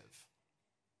invasive.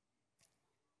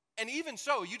 And even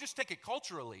so, you just take it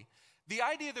culturally. The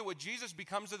idea that what Jesus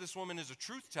becomes to this woman is a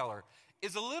truth teller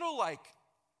is a little like,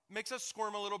 makes us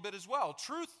squirm a little bit as well.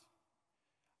 Truth,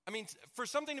 I mean, for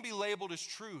something to be labeled as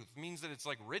truth means that it's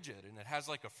like rigid and it has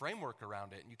like a framework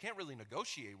around it and you can't really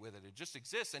negotiate with it. It just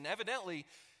exists. And evidently,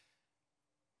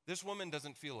 this woman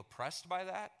doesn't feel oppressed by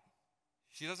that.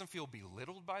 She doesn't feel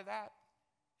belittled by that.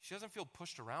 She doesn't feel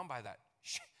pushed around by that.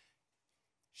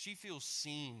 She feels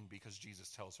seen because Jesus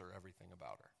tells her everything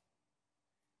about her.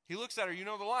 He looks at her, you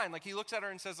know the line, like he looks at her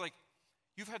and says like,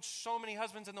 you've had so many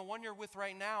husbands and the one you're with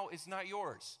right now is not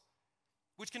yours,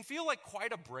 which can feel like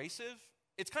quite abrasive.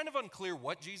 It's kind of unclear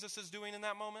what Jesus is doing in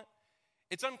that moment.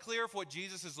 It's unclear if what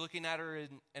Jesus is looking at her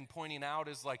and pointing out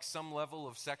is like some level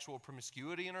of sexual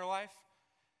promiscuity in her life.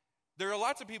 There are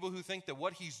lots of people who think that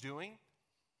what he's doing,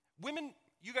 women,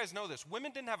 you guys know this,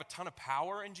 women didn't have a ton of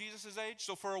power in Jesus' age.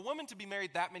 So for a woman to be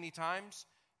married that many times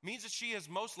means that she has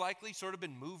most likely sort of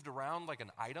been moved around like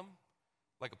an item,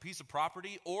 like a piece of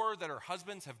property, or that her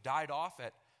husbands have died off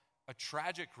at a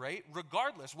tragic rate.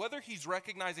 Regardless, whether he's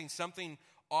recognizing something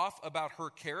off about her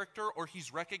character or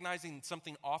he's recognizing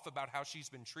something off about how she's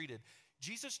been treated,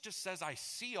 Jesus just says, I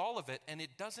see all of it and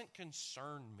it doesn't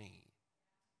concern me.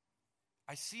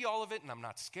 I see all of it and I'm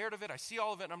not scared of it. I see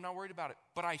all of it and I'm not worried about it,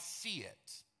 but I see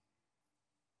it.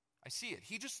 I see it.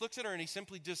 He just looks at her and he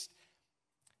simply just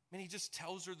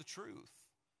tells her the truth.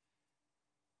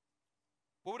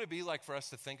 What would it be like for us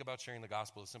to think about sharing the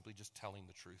gospel as simply just telling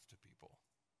the truth to people?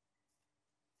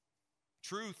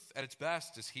 Truth at its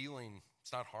best is healing.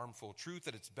 It's not harmful. Truth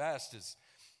at its best is,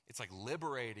 it's like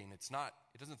liberating. It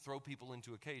doesn't throw people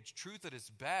into a cage. Truth at its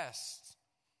best,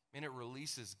 it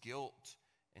releases guilt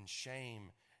and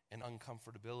shame and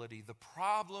uncomfortability. The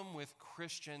problem with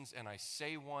Christians, and I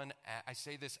say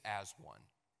this as one,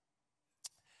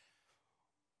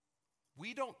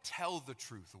 we don't tell the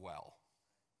truth well.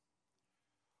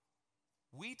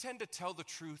 We tend to tell the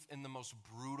truth in the most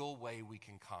brutal way we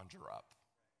can conjure up.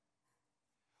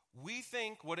 We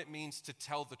think what it means to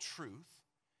tell the truth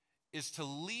is to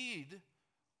lead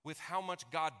with how much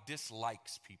God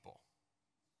dislikes people.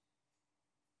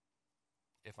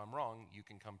 If I'm wrong, you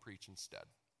can come preach instead.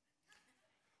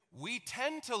 We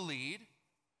tend to lead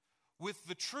with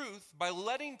the truth by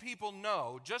letting people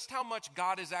know just how much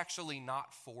God is actually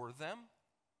not for them.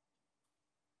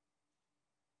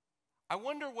 I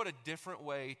wonder what a different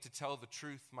way to tell the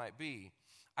truth might be.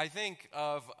 I think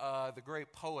of the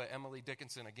great poet Emily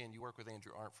Dickinson. Again, you work with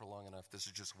Andrew Arndt for long enough. This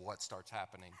is just what starts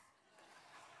happening.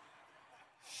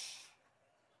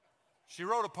 She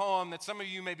wrote a poem that some of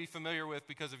you may be familiar with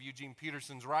because of Eugene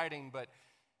Peterson's writing, but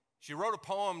she wrote a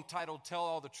poem titled Tell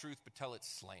All the Truth, but Tell It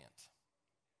Slant.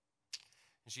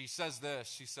 And she says this,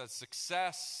 she says,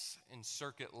 success in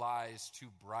circuit lies too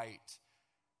bright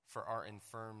for our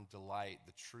infirm delight,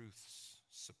 the truth's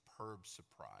superb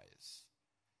surprise.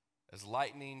 As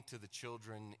lightning to the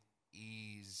children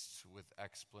eased with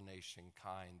explanation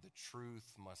kind, the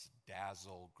truth must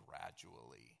dazzle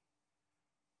gradually,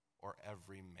 or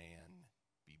every man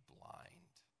be blind.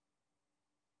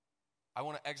 I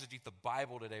want to exegete the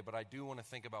Bible today, but I do want to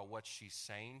think about what she's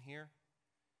saying here.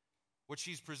 What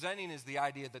she's presenting is the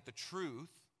idea that the truth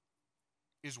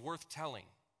is worth telling,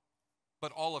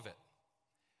 but all of it.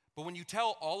 But when you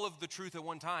tell all of the truth at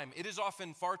one time, it is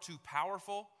often far too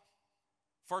powerful,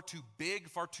 far too big,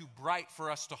 far too bright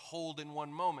for us to hold in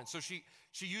one moment. So she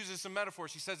uses some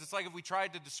metaphors. She says it's like if we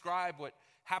tried to describe what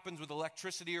happens with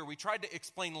electricity, or we tried to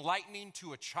explain lightning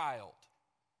to a child.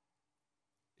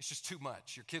 It's just too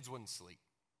much. Your kids wouldn't sleep.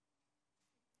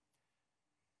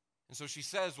 And so she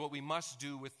says what we must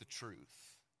do with the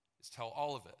truth is tell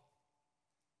all of it,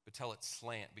 but tell it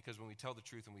slant, because when we tell the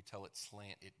truth and we tell it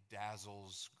slant, it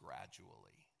dazzles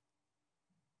gradually.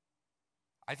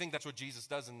 I think that's what Jesus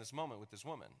does in this moment with this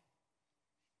woman.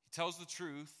 He tells the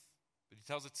truth, but he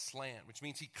tells it slant, which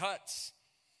means he cuts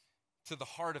to the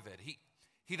heart of it.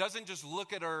 He doesn't just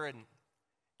look at her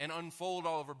and unfold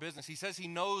all of her business. He says he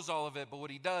knows all of it, but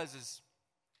what he does is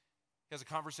he has a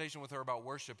conversation with her about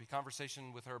worship, a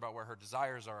conversation with her about where her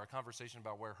desires are, a conversation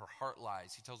about where her heart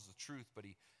lies. He tells the truth, but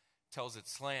he tells it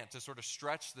slant. To sort of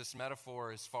stretch this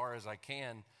metaphor as far as I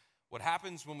can, what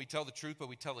happens when we tell the truth but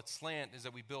we tell it slant is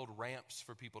that we build ramps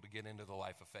for people to get into the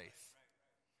life of faith.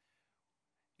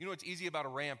 You know what's easy about a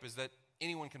ramp is that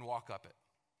anyone can walk up it.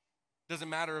 It doesn't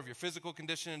matter of your physical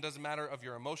condition, it doesn't matter of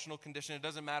your emotional condition, it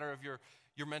doesn't matter of your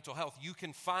mental health. You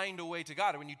can find a way to God.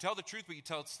 And when you tell the truth but you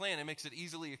tell it slant, it makes it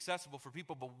easily accessible for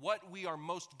people. But what we are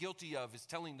most guilty of is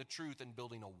telling the truth and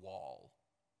building a wall.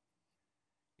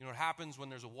 You know what happens when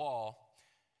there's a wall?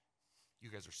 You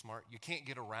guys are smart. You can't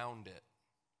get around it.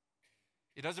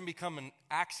 It doesn't become an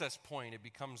access point. It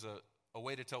becomes a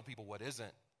way to tell people what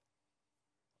isn't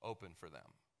open for them.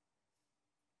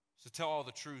 So tell all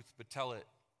the truth, but tell it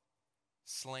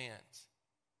slant.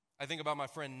 I think about my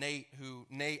friend Nate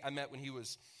I met when he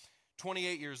was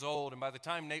 28 years old, and by the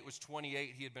time Nate was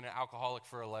 28, he had been an alcoholic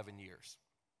for 11 years.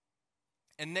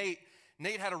 And Nate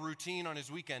had a routine on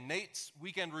his weekend. Nate's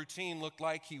weekend routine looked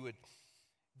like he would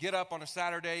get up on a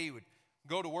Saturday, he would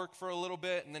go to work for a little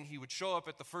bit, and then he would show up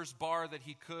at the first bar that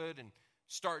he could and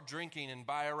start drinking. And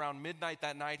by around midnight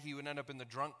that night, he would end up in the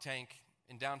drunk tank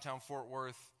in downtown Fort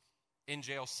Worth, in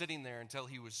jail, sitting there until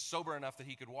he was sober enough that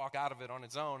he could walk out of it on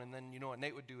his own. And then you know what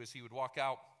Nate would do is he would walk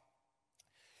out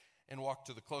and walk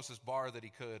to the closest bar that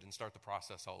he could and start the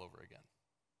process all over again.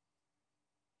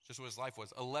 Just what his life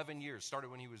was. 11 years, started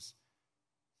when he was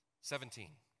 17.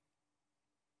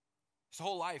 His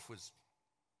whole life was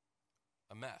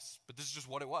a mess, but this is just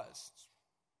what it was. It's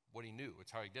what he knew.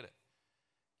 It's how he did it.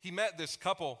 He met this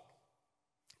couple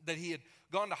that he had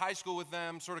gone to high school with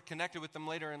them, sort of connected with them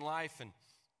later in life, and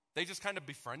they just kind of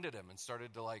befriended him and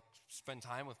started to spend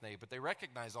time with Nate. But they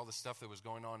recognized all the stuff that was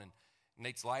going on in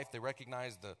Nate's life. They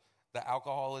recognized the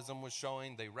alcoholism was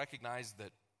showing. They recognized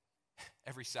that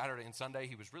every Saturday and Sunday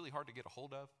he was really hard to get a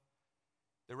hold of.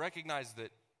 They recognized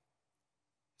that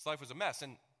his life was a mess.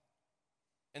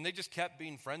 And they just kept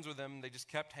being friends with him. They just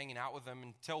kept hanging out with him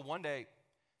until one day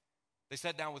they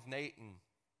sat down with Nate and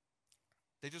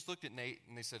they just looked at Nate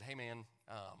and they said, "Hey man,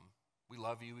 we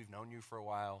love you. We've known you for a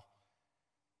while.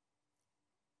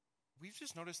 We've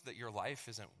just noticed that your life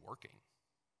isn't working.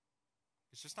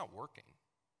 It's just not working."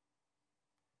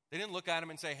 They didn't look at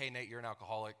him and say, "Hey, Nate, you're an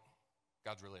alcoholic.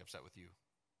 God's really upset with you.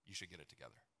 You should get it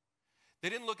together." They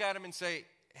didn't look at him and say,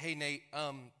 "Hey, Nate,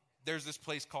 there's this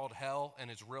place called hell, and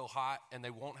it's real hot, and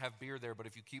they won't have beer there, but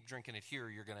if you keep drinking it here,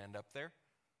 you're going to end up there."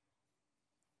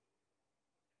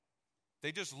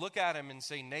 They just look at him and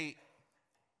say, "Nate,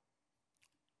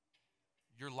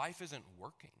 your life isn't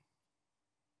working.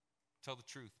 Tell the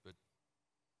truth, but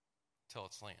tell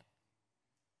it slant."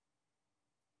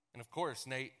 And of course,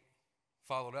 Nate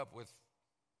followed up with,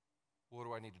 "What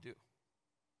do I need to do?"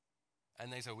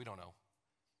 And they said, "We don't know.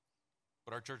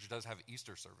 But our church does have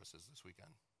Easter services this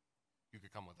weekend. You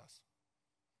could come with us."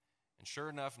 And sure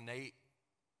enough, Nate,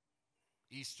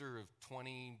 Easter of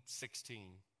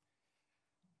 2016,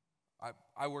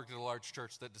 I worked at a large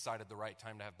church that decided the right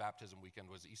time to have baptism weekend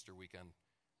was Easter weekend.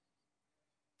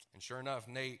 And sure enough,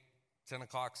 Nate, 10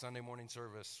 o'clock Sunday morning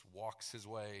service, walks his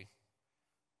way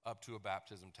up to a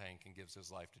baptism tank and gives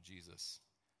his life to Jesus.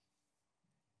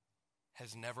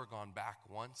 Has never gone back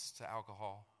once to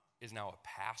alcohol, is now a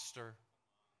pastor.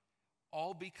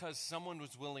 All because someone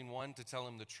was willing, one, to tell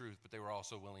him the truth, but they were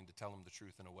also willing to tell him the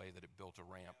truth in a way that it built a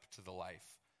ramp to the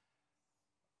life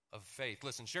of faith.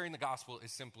 Listen, sharing the gospel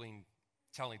is simply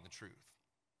telling the truth.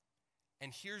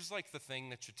 And here's the thing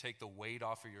that should take the weight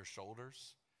off of your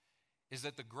shoulders, is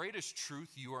that the greatest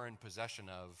truth you are in possession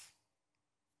of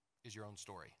is your own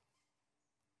story.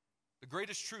 The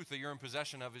greatest truth that you're in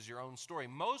possession of is your own story.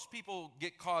 Most people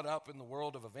get caught up in the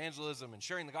world of evangelism and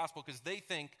sharing the gospel because they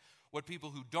think what people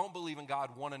who don't believe in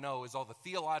God want to know is all the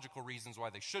theological reasons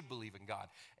why they should believe in God.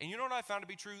 And you know what I found to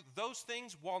be true? Those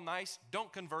things, while nice,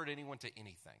 don't convert anyone to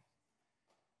anything.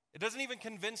 It doesn't even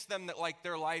convince them that like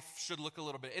their life should look a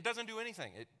little bit. It doesn't do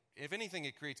anything. If anything,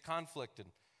 it creates conflict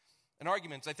and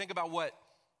arguments. I think about what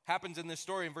happens in this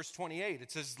story in verse 28.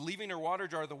 It says, leaving her water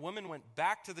jar, the woman went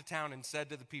back to the town and said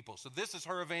to the people. So this is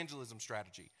her evangelism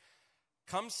strategy.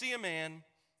 Come see a man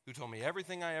who told me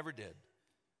everything I ever did.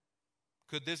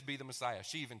 Could this be the Messiah?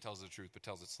 She even tells the truth, but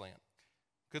tells it slant.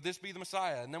 Could this be the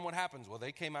Messiah? And then what happens? Well,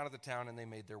 they came out of the town and they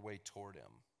made their way toward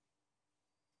him.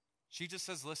 She just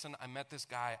says, listen, I met this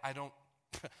guy. I don't,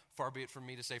 far be it from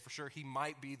me to say for sure, he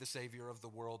might be the Savior of the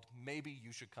world. Maybe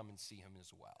you should come and see him as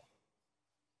well.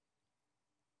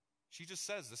 She just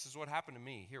says, this is what happened to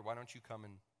me. Here, why don't you come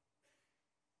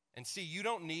and see? You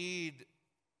don't need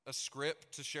a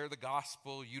script to share the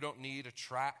gospel. You don't need a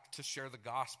track to share the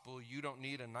gospel. You don't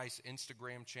need a nice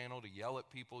Instagram channel to yell at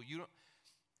people. You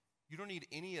don't need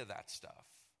any of that stuff.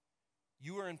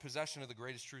 You are in possession of the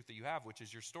greatest truth that you have, which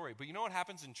is your story. But you know what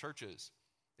happens in churches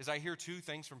is I hear two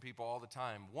things from people all the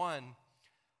time. One,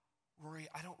 Rory,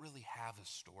 I don't really have a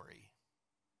story.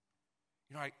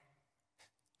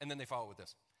 And then they follow it with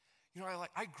this.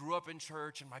 I grew up in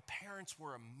church and my parents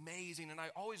were amazing and I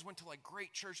always went to like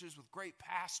great churches with great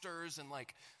pastors and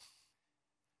like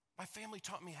my family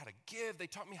taught me how to give, they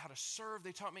taught me how to serve,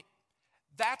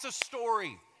 that's a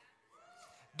story.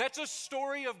 That's a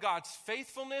story of God's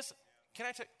faithfulness. Can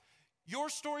I tell you, your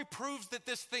story proves that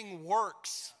this thing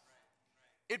works.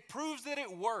 It proves that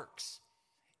it works.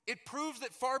 It proves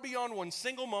that far beyond one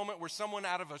single moment where someone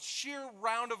out of a sheer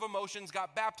round of emotions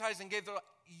got baptized and gave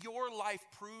your life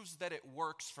proves that it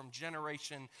works from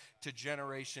generation to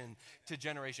generation to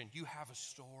generation. You have a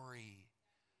story.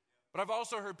 But I've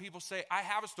also heard people say, I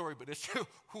have a story, but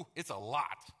it's a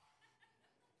lot.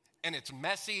 And it's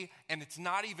messy, and it's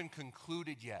not even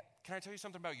concluded yet. Can I tell you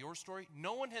something about your story?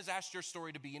 No one has asked your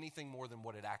story to be anything more than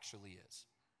what it actually is,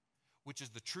 which is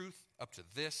the truth up to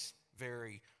this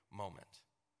very moment.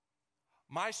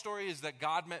 My story is that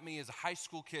God met me as a high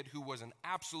school kid who was an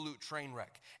absolute train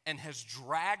wreck and has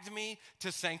dragged me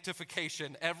to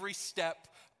sanctification every step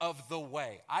of the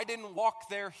way. I didn't walk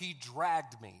there, he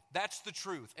dragged me. That's the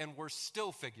truth, and we're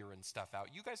still figuring stuff out.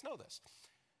 You guys know this.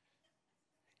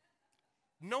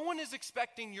 No one is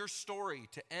expecting your story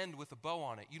to end with a bow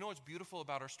on it. You know what's beautiful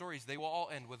about our stories? They will all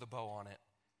end with a bow on it.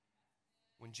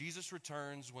 When Jesus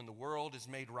returns, when the world is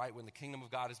made right, when the kingdom of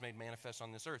God is made manifest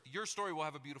on this earth, your story will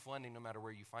have a beautiful ending no matter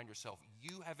where you find yourself.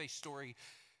 You have a story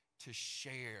to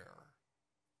share.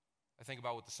 I think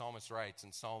about what the psalmist writes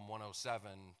in Psalm 107.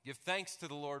 Give thanks to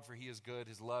the Lord for he is good,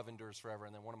 his love endures forever.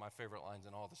 And then one of my favorite lines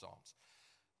in all the Psalms.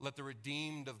 Let the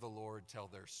redeemed of the Lord tell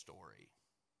their story.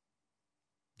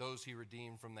 Those he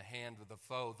redeemed from the hand of the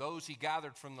foe. Those he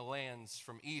gathered from the lands,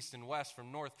 from east and west,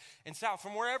 from north and south.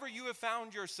 From wherever you have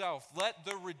found yourself, let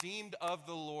the redeemed of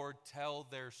the Lord tell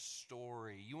their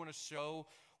story. You want to show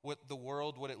what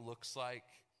it looks like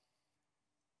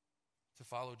to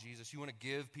follow Jesus? You want to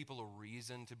give people a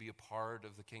reason to be a part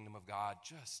of the kingdom of God?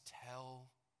 Just tell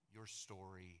your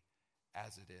story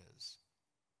as it is.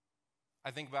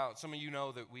 I think about, some of you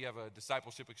know that we have a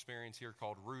discipleship experience here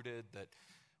called Rooted that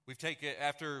we've taken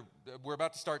after, we're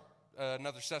about to start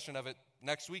another session of it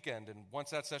next weekend. And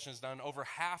once that session is done, over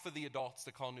half of the adults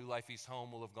that call New Life East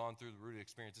home will have gone through the Rooted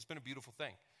experience. It's been a beautiful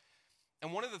thing.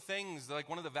 And one of the things, like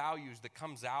one of the values that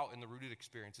comes out in the Rooted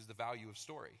experience is the value of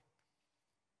story.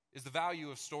 Is the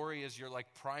value of story as your like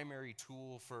primary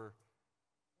tool for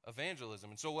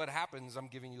evangelism. And so what happens, I'm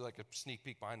giving you like a sneak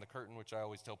peek behind the curtain, which I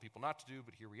always tell people not to do,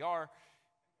 but here we are,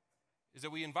 is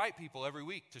that we invite people every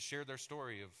week to share their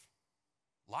story of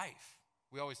life.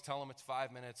 We always tell them it's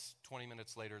 5 minutes, 20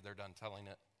 minutes later, they're done telling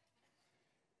it.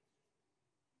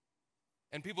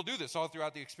 And people do this all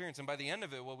throughout the experience. And by the end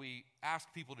of it, what we ask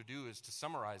people to do is to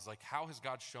summarize, like, how has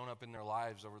God shown up in their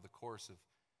lives over the course of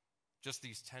just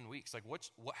these 10 weeks? Like,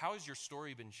 how has your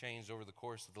story been changed over the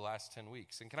course of the last 10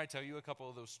 weeks? And can I tell you a couple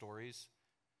of those stories?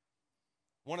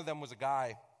 One of them was a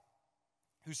guy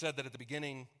who said that at the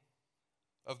beginning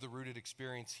of the Rooted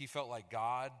experience, he felt like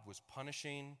God was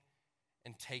punishing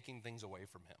and taking things away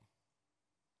from him,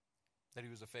 that he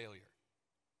was a failure.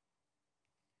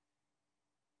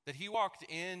 That he walked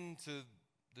into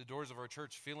the doors of our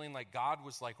church feeling like God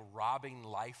was like robbing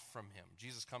life from him.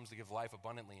 Jesus comes to give life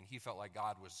abundantly, and he felt like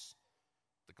God was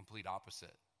the complete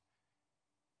opposite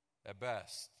at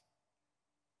best.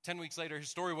 10 weeks later, his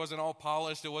story wasn't all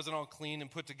polished, it wasn't all clean and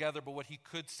put together, but what he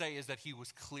could say is that he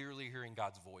was clearly hearing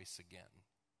God's voice again.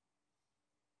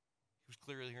 who's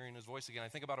clearly hearing his voice again. I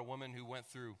think about a woman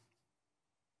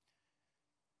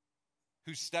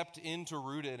who stepped into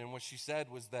Rooted, and what she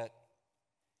said was that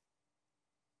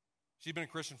she'd been a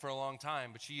Christian for a long time,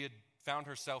 but she had found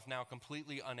herself now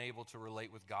completely unable to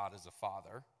relate with God as a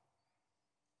father.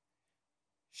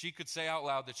 She could say out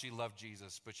loud that she loved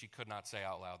Jesus, but she could not say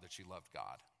out loud that she loved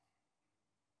God.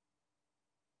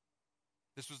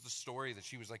 This was the story that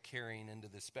she was carrying into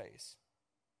this space.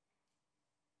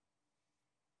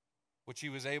 What she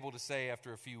was able to say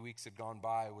after a few weeks had gone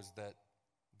by was that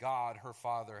God, her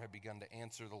father, had begun to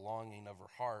answer the longing of her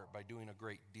heart by doing a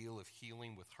great deal of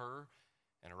healing with her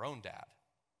and her own dad.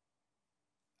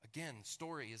 Again,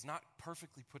 story is not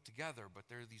perfectly put together, but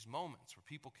there are these moments where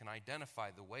people can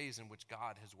identify the ways in which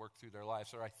God has worked through their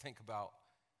lives. Or I think about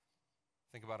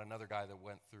another guy that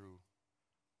went through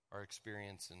our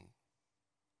experience, and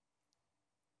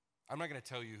I'm not going to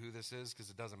tell you who this is because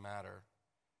it doesn't matter,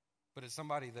 but it's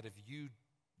somebody that if you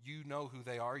know who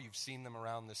they are, you've seen them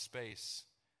around this space,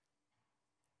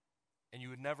 and you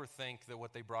would never think that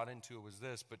what they brought into it was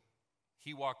this, but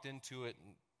he walked into it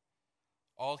and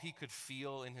all he could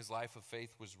feel in his life of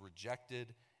faith was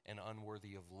rejected and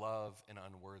unworthy of love and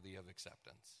unworthy of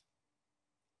acceptance.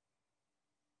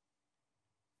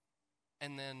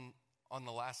 And then on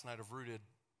the last night of Rooted,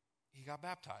 he got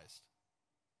baptized.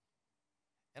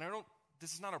 And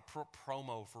this is not a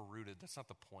promo for Rooted. That's not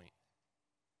the point.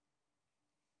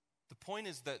 The point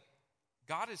is that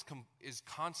God is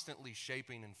constantly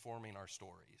shaping and forming our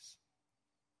stories.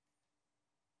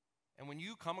 And when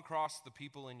you come across the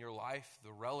people in your life,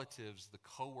 the relatives, the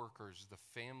coworkers, the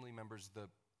family members, the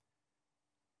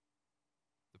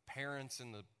parents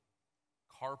in the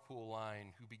carpool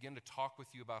line who begin to talk with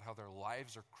you about how their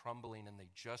lives are crumbling and they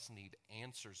just need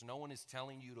answers. No one is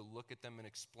telling you to look at them and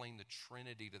explain the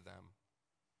Trinity to them.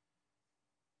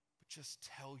 But just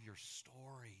tell your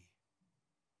story.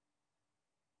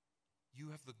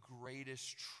 You have the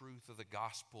greatest truth of the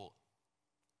gospel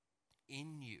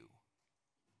in you.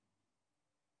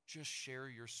 Just share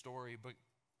your story. But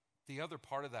the other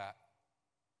part of that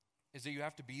is that you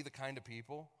have to be the kind of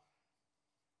people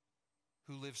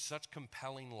who live such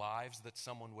compelling lives that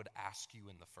someone would ask you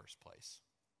in the first place.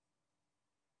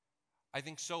 I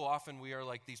think so often we are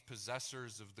like these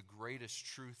possessors of the greatest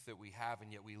truth that we have,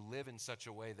 and yet we live in such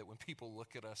a way that when people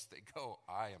look at us, they go,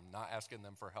 I am not asking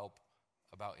them for help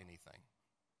about anything.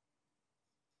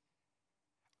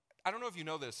 I don't know if you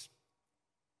know this,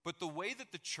 but the way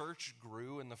that the church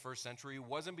grew in the first century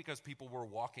wasn't because people were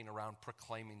walking around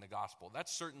proclaiming the gospel. That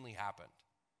certainly happened.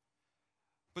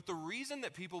 But the reason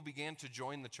that people began to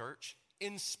join the church,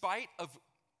 in spite of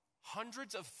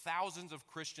hundreds of thousands of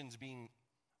Christians being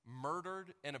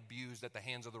murdered and abused at the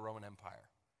hands of the Roman Empire,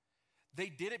 they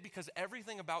did it because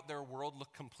everything about their world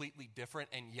looked completely different,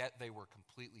 and yet they were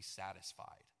completely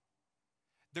satisfied.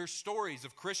 There's stories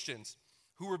of Christians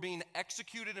who were being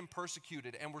executed and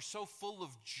persecuted and were so full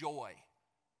of joy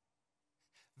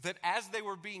that as they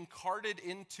were being carted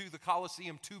into the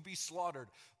Colosseum to be slaughtered,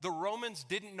 the Romans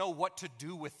didn't know what to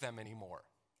do with them anymore.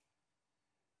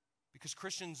 Because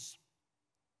Christians,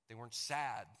 they weren't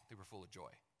sad, they were full of joy.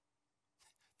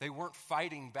 They weren't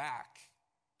fighting back,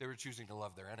 they were choosing to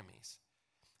love their enemies.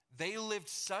 They lived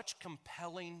such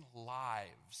compelling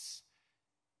lives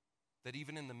that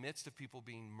even in the midst of people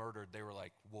being murdered, they were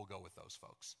like, we'll go with those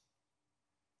folks.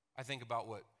 I think about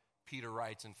what Peter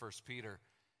writes in 1 Peter.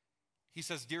 He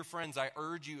says, dear friends, I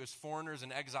urge you as foreigners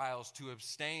and exiles to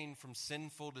abstain from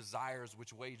sinful desires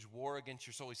which wage war against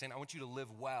your soul. He's saying, I want you to live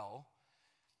well.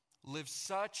 Live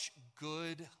such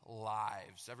good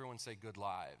lives. Everyone say good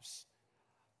lives.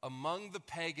 Among the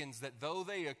pagans, that though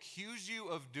they accuse you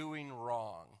of doing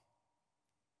wrong,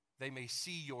 they may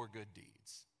see your good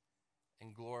deeds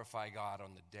and glorify God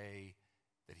on the day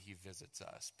that he visits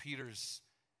us. Peter's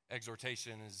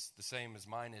exhortation is the same as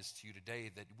mine is to you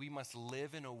today, that we must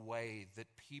live in a way that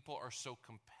people are so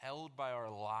compelled by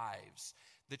our lives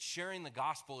that sharing the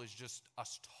gospel is just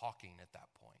us talking at that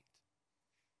point.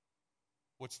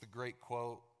 What's the great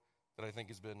quote that I think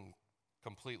has been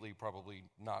completely probably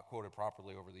not quoted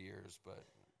properly over the years, but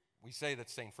we say that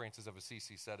St. Francis of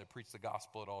Assisi said it, preach the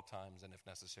gospel at all times and if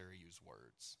necessary use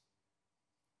words.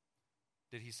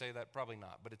 Did he say that? Probably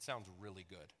not, but it sounds really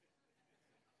good.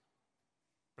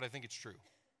 But I think it's true.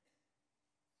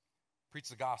 Preach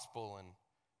the gospel and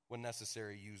when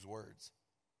necessary use words.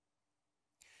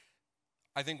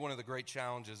 I think one of the great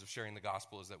challenges of sharing the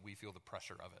gospel is that we feel the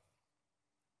pressure of it.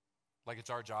 Like it's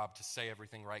our job to say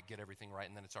everything right, get everything right,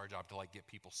 and then it's our job to get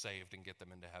people saved and get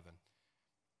them into heaven.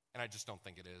 And I just don't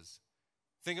think it is.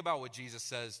 Think about what Jesus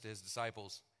says to his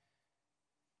disciples.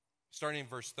 starting in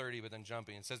verse 30, but then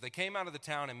jumping. It says, they came out of the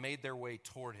town and made their way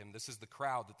toward him. This is the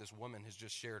crowd that this woman has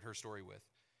just shared her story with.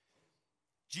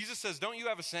 Jesus says, don't you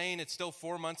have a saying, it's still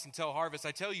 4 months until harvest?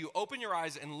 I tell you, open your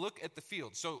eyes and look at the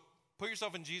field. So put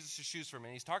yourself in Jesus' shoes for a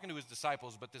minute. He's talking to his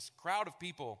disciples, but this crowd of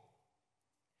people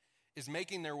is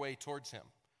making their way towards him.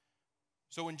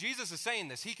 So when Jesus is saying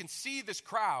this, he can see this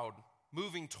crowd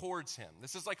moving towards him.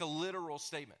 This is like a literal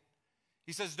statement.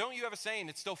 He says, don't you have a saying,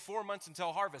 it's still 4 months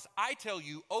until harvest? I tell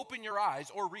you, open your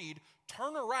eyes or read,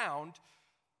 turn around,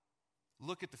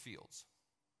 look at the fields.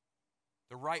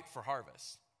 They're ripe for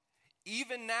harvest.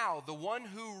 Even now, the one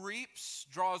who reaps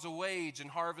draws a wage and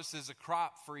harvests a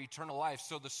crop for eternal life.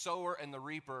 So the sower and the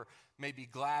reaper may be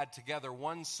glad together.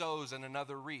 One sows and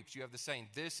another reaps. You have the saying,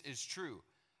 this is true.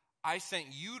 I sent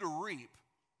you to reap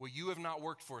what you have not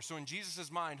worked for. So in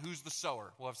Jesus' mind, who's the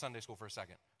sower? We'll have Sunday school for a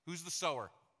second. Who's the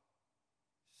sower?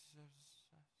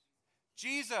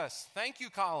 Jesus. Thank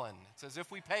you, Colin. It's as if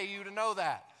we pay you to know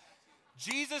that.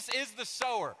 Jesus is the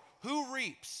sower. Who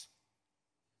reaps?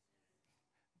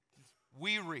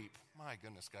 We reap. My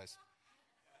goodness, guys.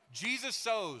 Jesus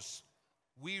sows.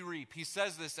 We reap. He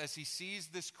says this as he sees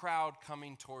this crowd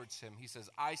coming towards him. He says,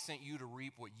 I sent you to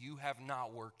reap what you have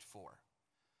not worked for.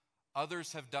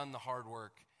 Others have done the hard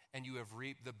work, and you have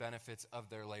reaped the benefits of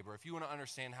their labor. If you want to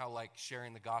understand how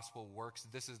sharing the gospel works,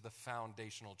 this is the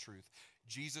foundational truth.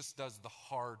 Jesus does the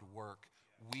hard work.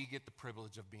 We get the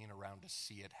privilege of being around to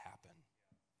see it happen.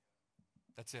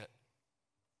 That's it.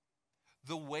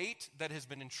 The weight that has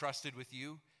been entrusted with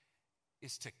you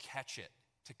is to catch it,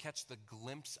 to catch the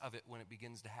glimpse of it when it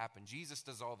begins to happen. Jesus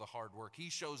does all the hard work. He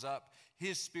shows up.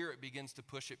 His Spirit begins to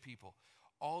push at people.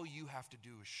 All you have to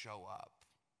do is show up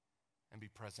and be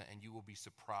present, and you will be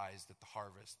surprised at the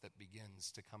harvest that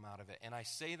begins to come out of it. And I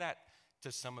say that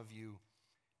to some of you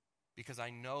because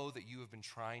I know that you have been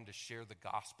trying to share the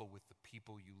gospel with the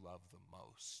people you love the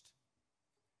most.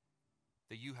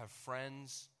 That you have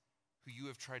friends who you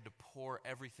have tried to pour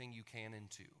everything you can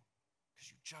into because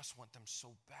you just want them so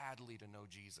badly to know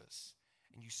Jesus.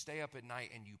 And you stay up at night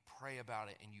and you pray about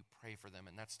it and you pray for them,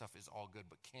 and that stuff is all good.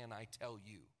 But can I tell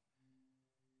you,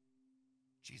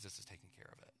 Jesus is taking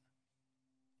care of it.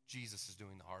 Jesus is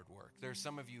doing the hard work. There's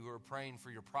some of you who are praying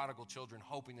for your prodigal children,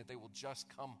 hoping that they will just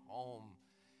come home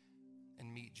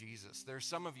and meet Jesus. There's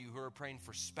some of you who are praying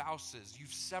for spouses.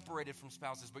 You've separated from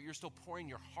spouses, but you're still pouring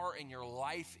your heart and your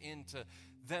life into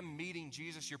them meeting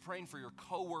Jesus. You're praying for your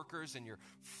coworkers and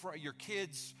your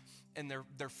kids and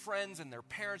their friends and their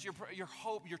parents. Your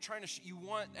hope, you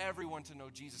want everyone to know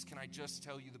Jesus. Can I just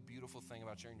tell you the beautiful thing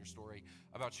about sharing your story,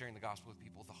 about sharing the gospel with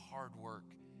people? The hard work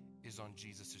is on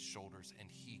Jesus' shoulders, and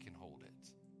he can hold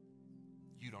it.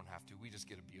 You don't have to. We just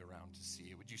get to be around to see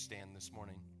it. Would you stand this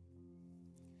morning?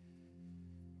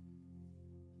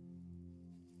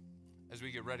 As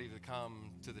we get ready to come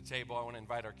to the table, I want to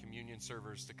invite our communion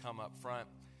servers to come up front.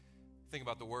 Think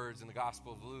about the words in the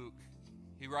Gospel of Luke.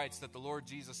 He writes that the Lord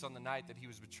Jesus, on the night that he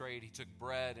was betrayed, he took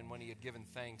bread, and when he had given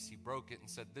thanks, he broke it and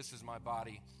said, "This is my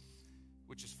body,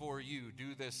 which is for you.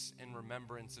 Do this in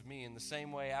remembrance of me." In the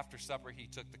same way, after supper, he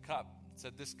took the cup and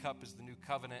said, "This cup is the new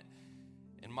covenant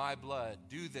in my blood.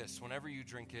 Do this whenever you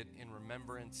drink it in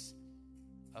remembrance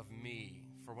of me.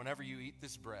 For whenever you eat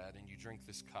this bread and you drink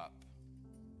this cup,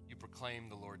 you proclaim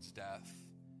the Lord's death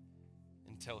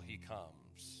until he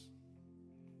comes."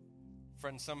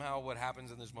 Friends, somehow what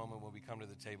happens in this moment when we come to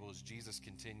the table is Jesus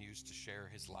continues to share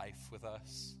his life with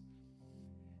us.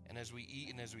 And as we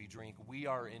eat and as we drink, we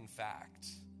are in fact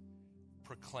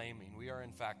proclaiming, we are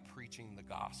in fact preaching the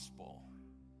gospel.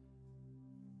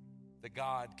 That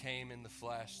God came in the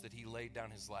flesh, that he laid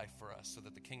down his life for us so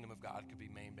that the kingdom of God could be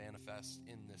made manifest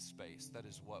in this space. That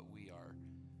is what we are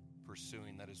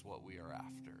pursuing. That is what we are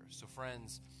after. So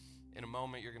friends, in a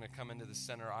moment, you're going to come into the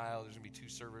center aisle. There's going to be two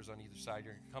servers on either side.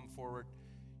 You're going to come forward.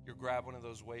 You'll grab one of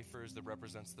those wafers that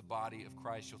represents the body of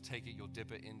Christ. You'll take it. You'll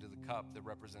dip it into the cup that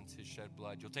represents his shed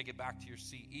blood. You'll take it back to your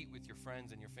seat. Eat with your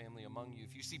friends and your family among you.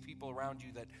 If you see people around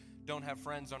you that don't have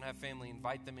friends, don't have family,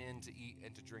 invite them in to eat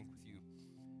and to drink with you.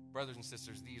 Brothers and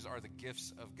sisters, these are the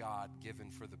gifts of God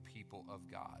given for the people of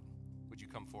God. Would you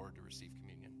come forward to receive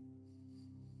communion?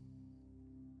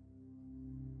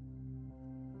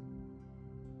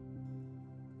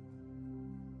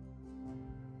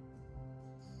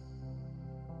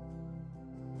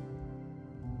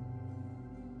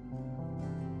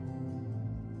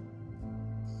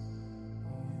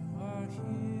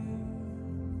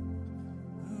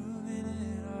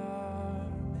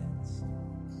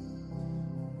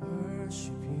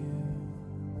 Worship you,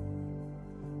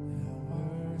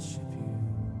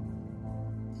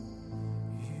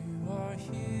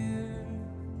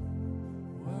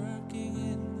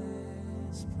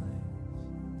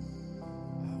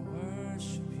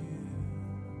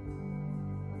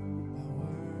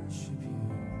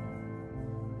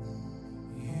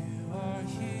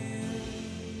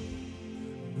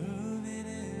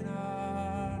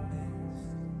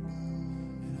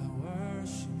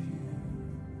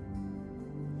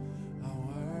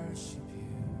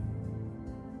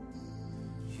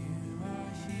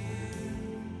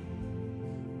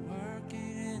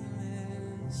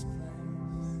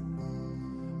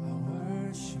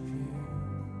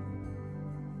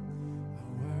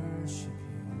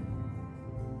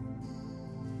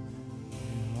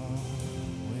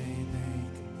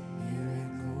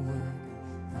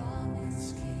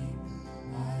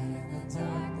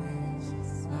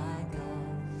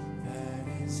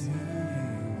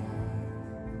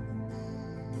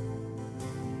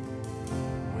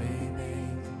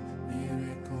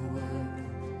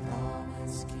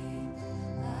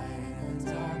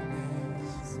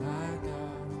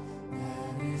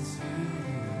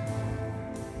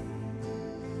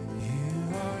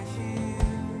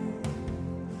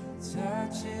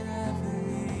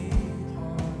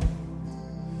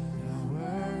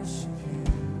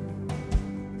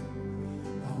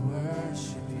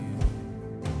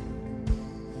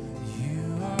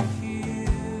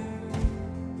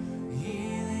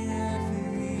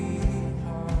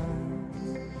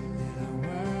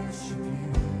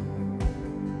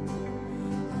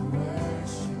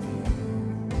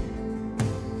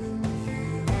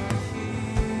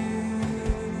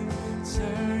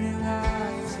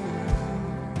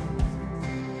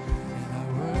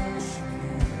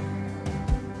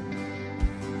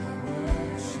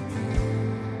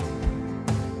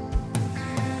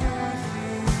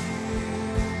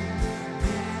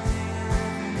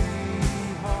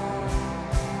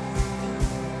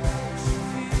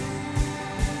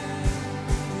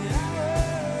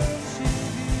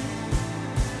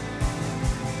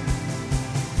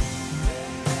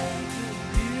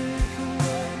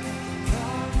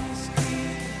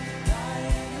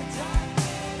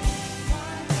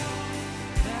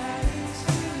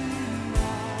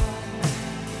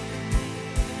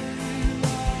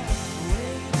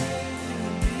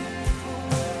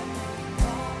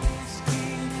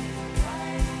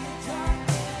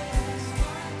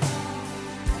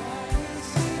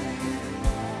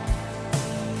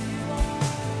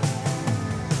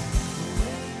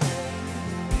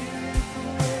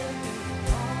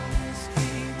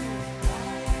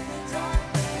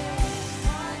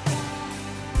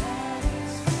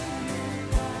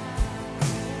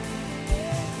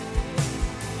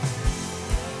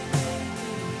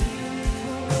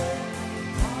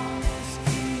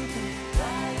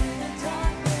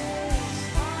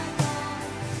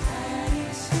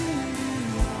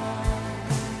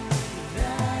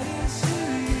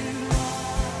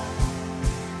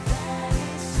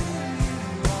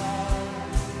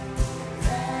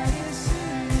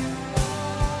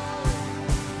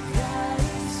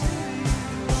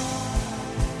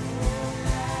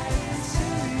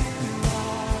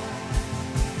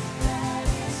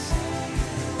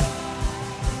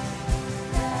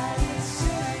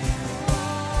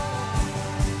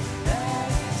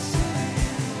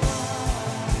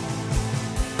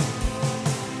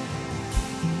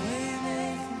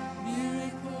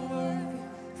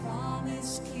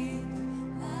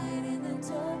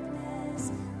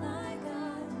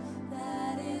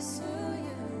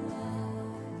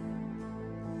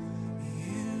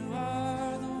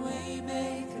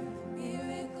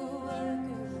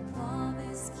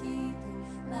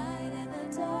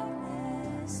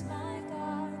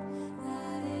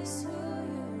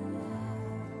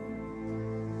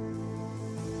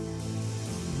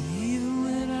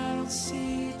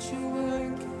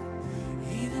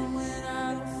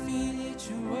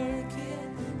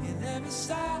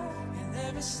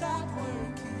 never stop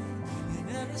working.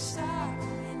 You never stop.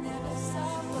 You never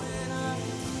stop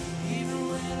even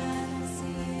when I don't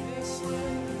see this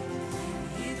working,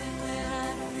 even when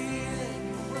I don't feel it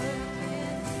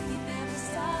working. You never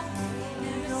stop.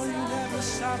 You know you never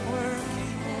stop working.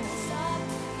 You never stop.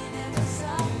 You never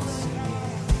stop working.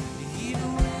 Even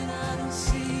when I don't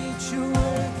see it, you're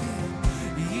working.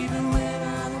 Even when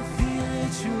I don't feel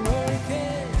it, you're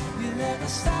working. You never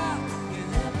stop. You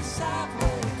never stop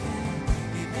working.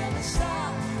 You never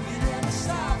stop. You never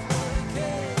stop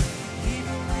working.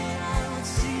 Even when I don't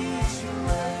see it, you're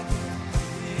working.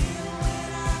 Even when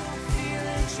I don't feel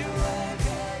it, you're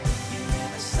working. You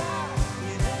never stop.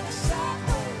 You never stop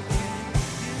working.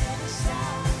 You never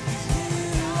stop. You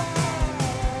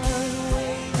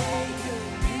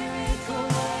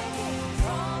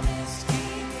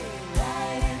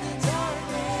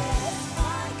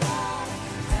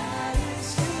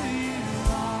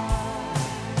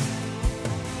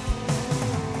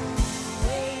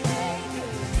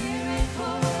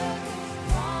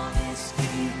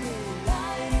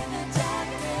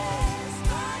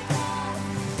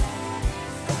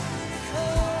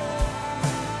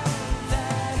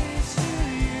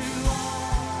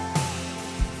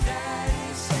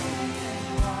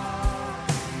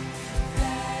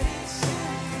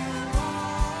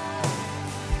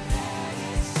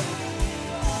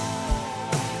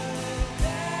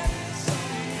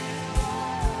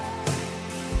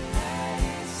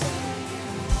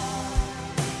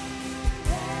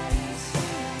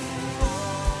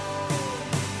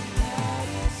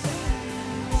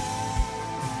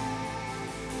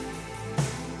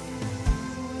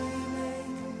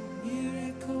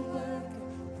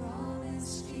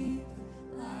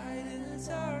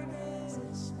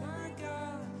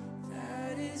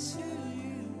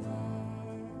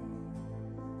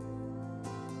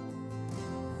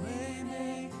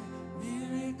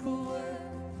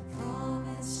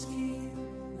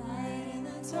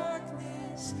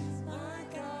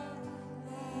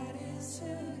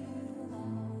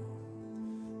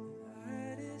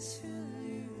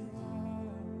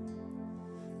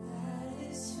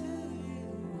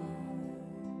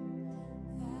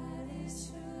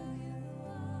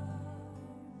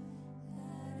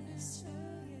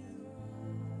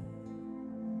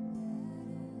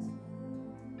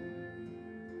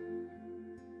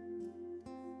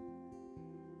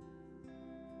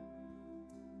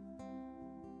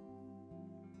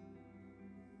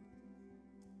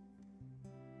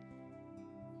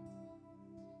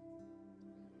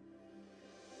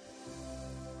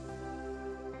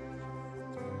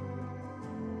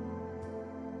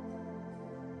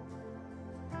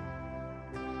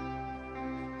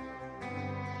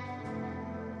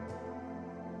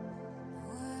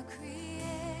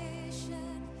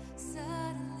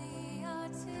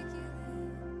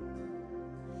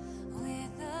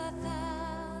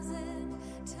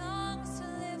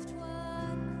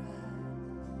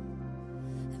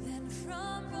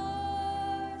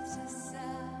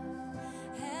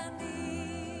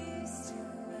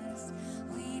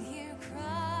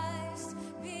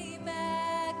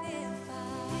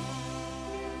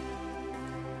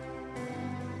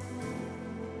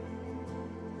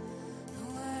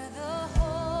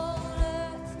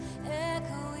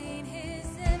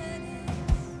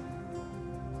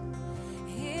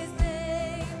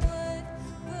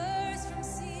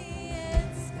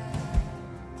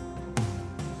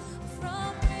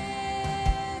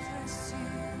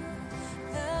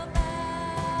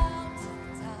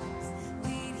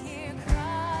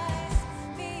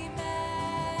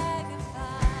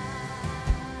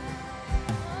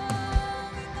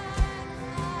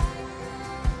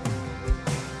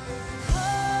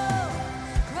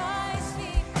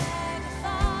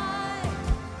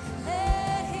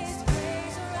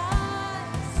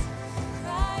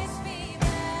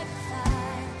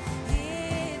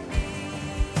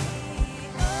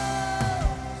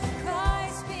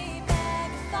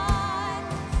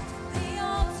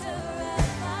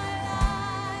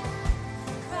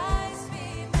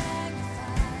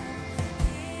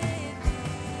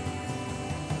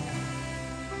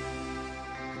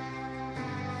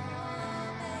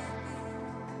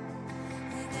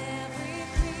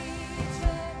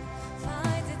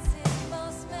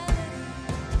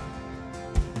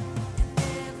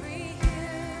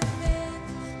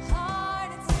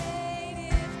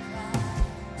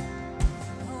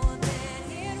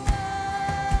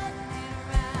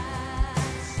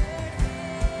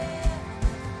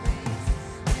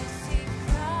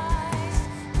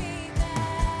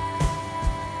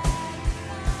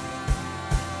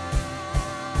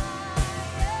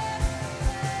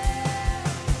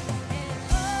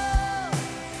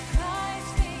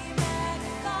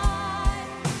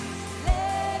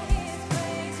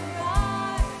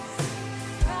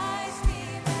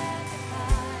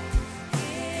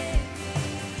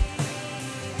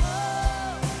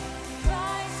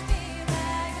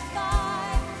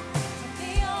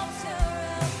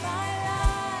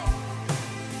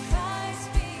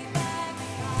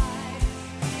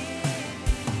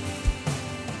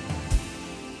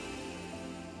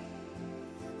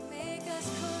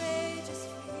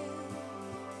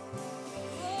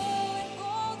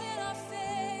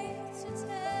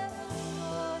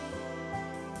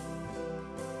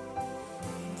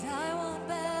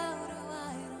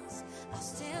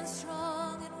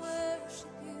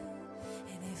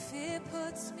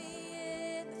puts me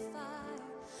in the fire,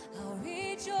 I'll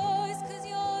rejoice 'cause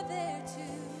you're there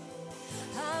too.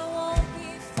 I won't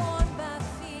be formed by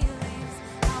feelings,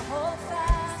 I'll hold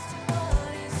fast to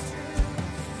what is true.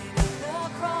 And if the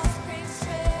cross brings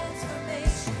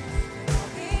transformation, then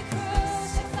I'll be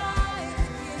crucified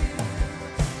with you.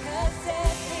 'Cause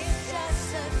death is just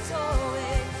a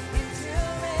doorway into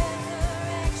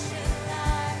resurrection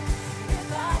life. And if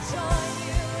I join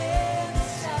you in the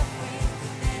suffering,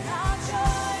 then I'll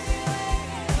join you in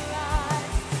your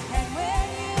rise. And when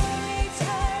you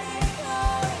return in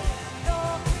glory,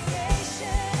 your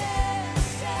creation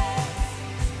ends.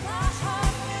 My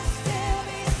heart will still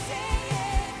be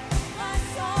singing, my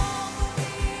song will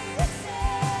be the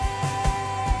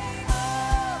same.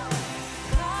 Oh,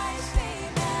 Christ be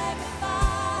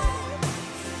magnified,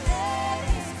 let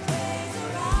His praise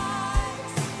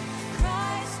arise.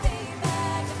 Christ be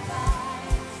magnified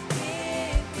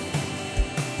in me.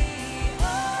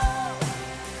 Oh,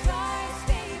 Christ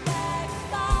be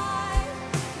magnified,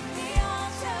 the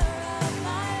altar of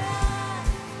my life.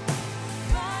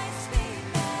 Christ be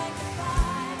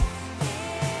magnified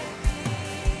in me.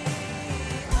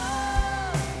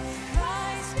 Oh,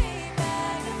 Christ be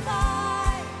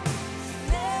magnified,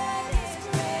 let His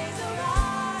praise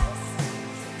arise.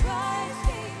 Christ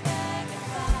be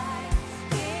magnified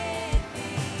in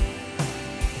me.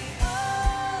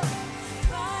 Oh,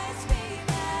 Christ be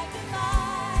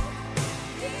magnified,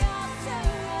 the altar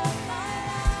of my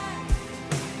life.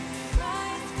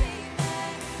 Christ be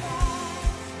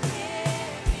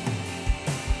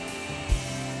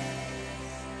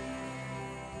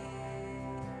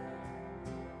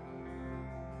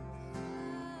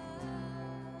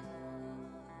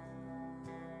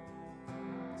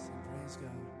So praise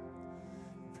God.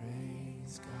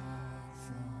 Praise God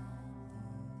from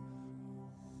whom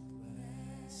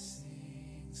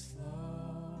blessings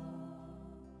flow.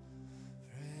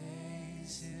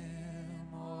 Praise Him,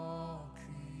 all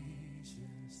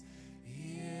creatures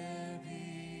here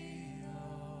below.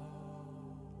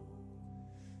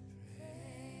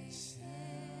 Praise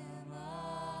Him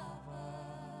above,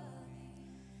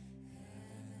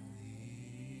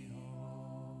 heavenly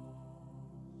hosts.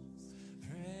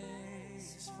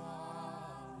 Praise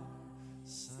Father,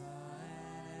 Son,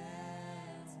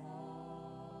 and Holy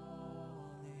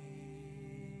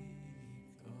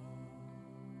Ghost.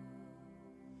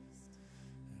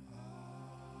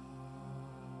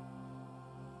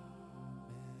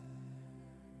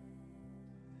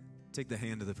 Take the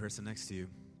hand of the person next to you.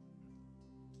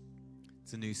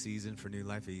 It's a new season for New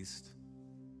Life East.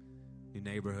 New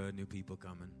neighborhood, new people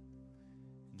coming.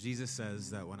 Jesus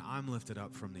says that when I'm lifted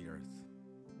up from the earth,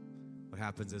 what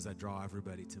happens is I draw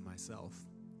everybody to myself.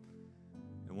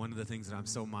 And one of the things that I'm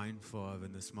so mindful of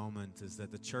in this moment is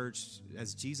that the church,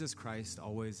 as Jesus Christ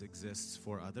always exists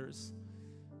for others,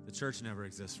 the church never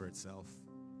exists for itself.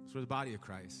 It's for the body of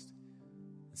Christ.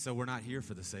 And so we're not here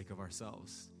for the sake of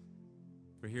ourselves.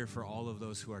 We're here for all of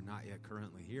those who are not yet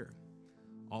currently here,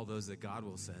 all those that God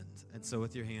will send. And so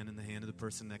with your hand in the hand of the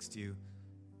person next to you,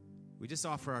 we just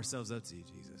offer ourselves up to you,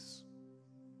 Jesus.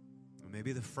 And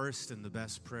maybe the first and the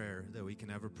best prayer that we can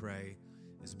ever pray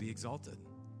is be exalted,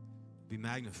 be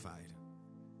magnified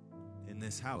in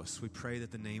this house. We pray that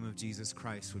the name of Jesus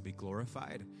Christ would be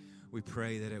glorified. We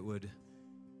pray that it would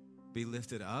be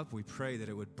lifted up. We pray that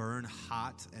it would burn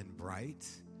hot and bright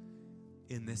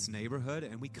in this neighborhood,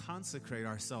 and we consecrate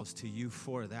ourselves to you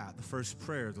for that. The first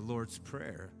prayer, the Lord's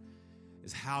Prayer,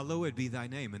 is hallowed be thy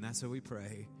name, and that's what we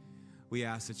pray. We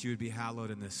ask that you would be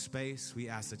hallowed in this space. We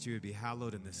ask that you would be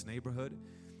hallowed in this neighborhood.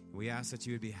 We ask that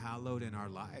you would be hallowed in our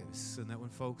lives, and that when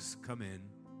folks come in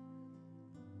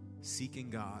seeking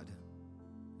God,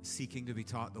 seeking to be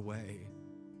taught the way,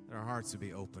 that our hearts would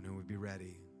be open and would be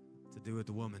ready to do what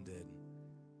the woman did,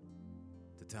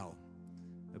 to tell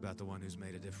about the one who's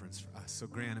made a difference for us. So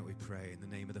grant it, we pray, in the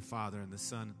name of the Father and the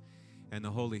Son and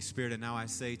the Holy Spirit. And now I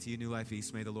say to you, New Life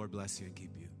East, may the Lord bless you and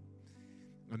keep you.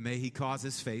 And may He cause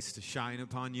His face to shine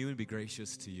upon you and be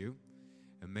gracious to you.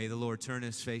 And may the Lord turn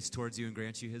His face towards you and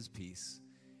grant you His peace.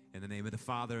 In the name of the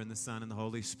Father and the Son and the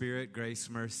Holy Spirit, grace,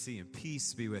 mercy, and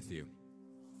peace be with you.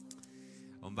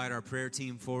 I'll invite our prayer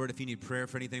team forward. If you need prayer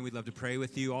for anything, we'd love to pray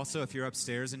with you. Also, if you're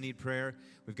upstairs and need prayer,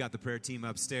 we've got the prayer team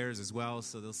upstairs as well,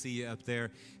 so they'll see you up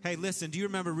there. Hey, listen, do you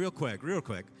remember real quick,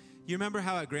 you remember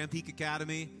how at Grand Peak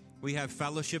Academy we have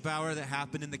fellowship hour that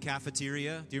happened in the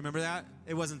cafeteria? Do you remember that?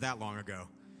 It wasn't that long ago.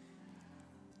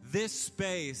 This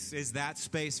space is that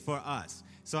space for us.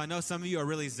 So I know some of you are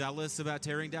really zealous about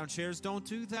tearing down chairs. Don't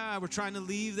do that. We're trying to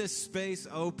leave this space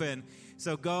open.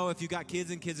 So go, if you got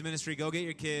kids in kids ministry, go get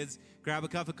your kids, grab a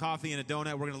cup of coffee and a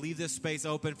donut. We're going to leave this space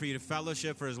open for you to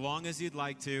fellowship for as long as you'd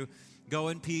like to. Go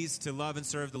in peace to love and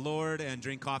serve the Lord and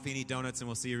drink coffee and eat donuts, and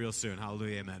we'll see you real soon.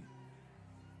 Hallelujah, amen.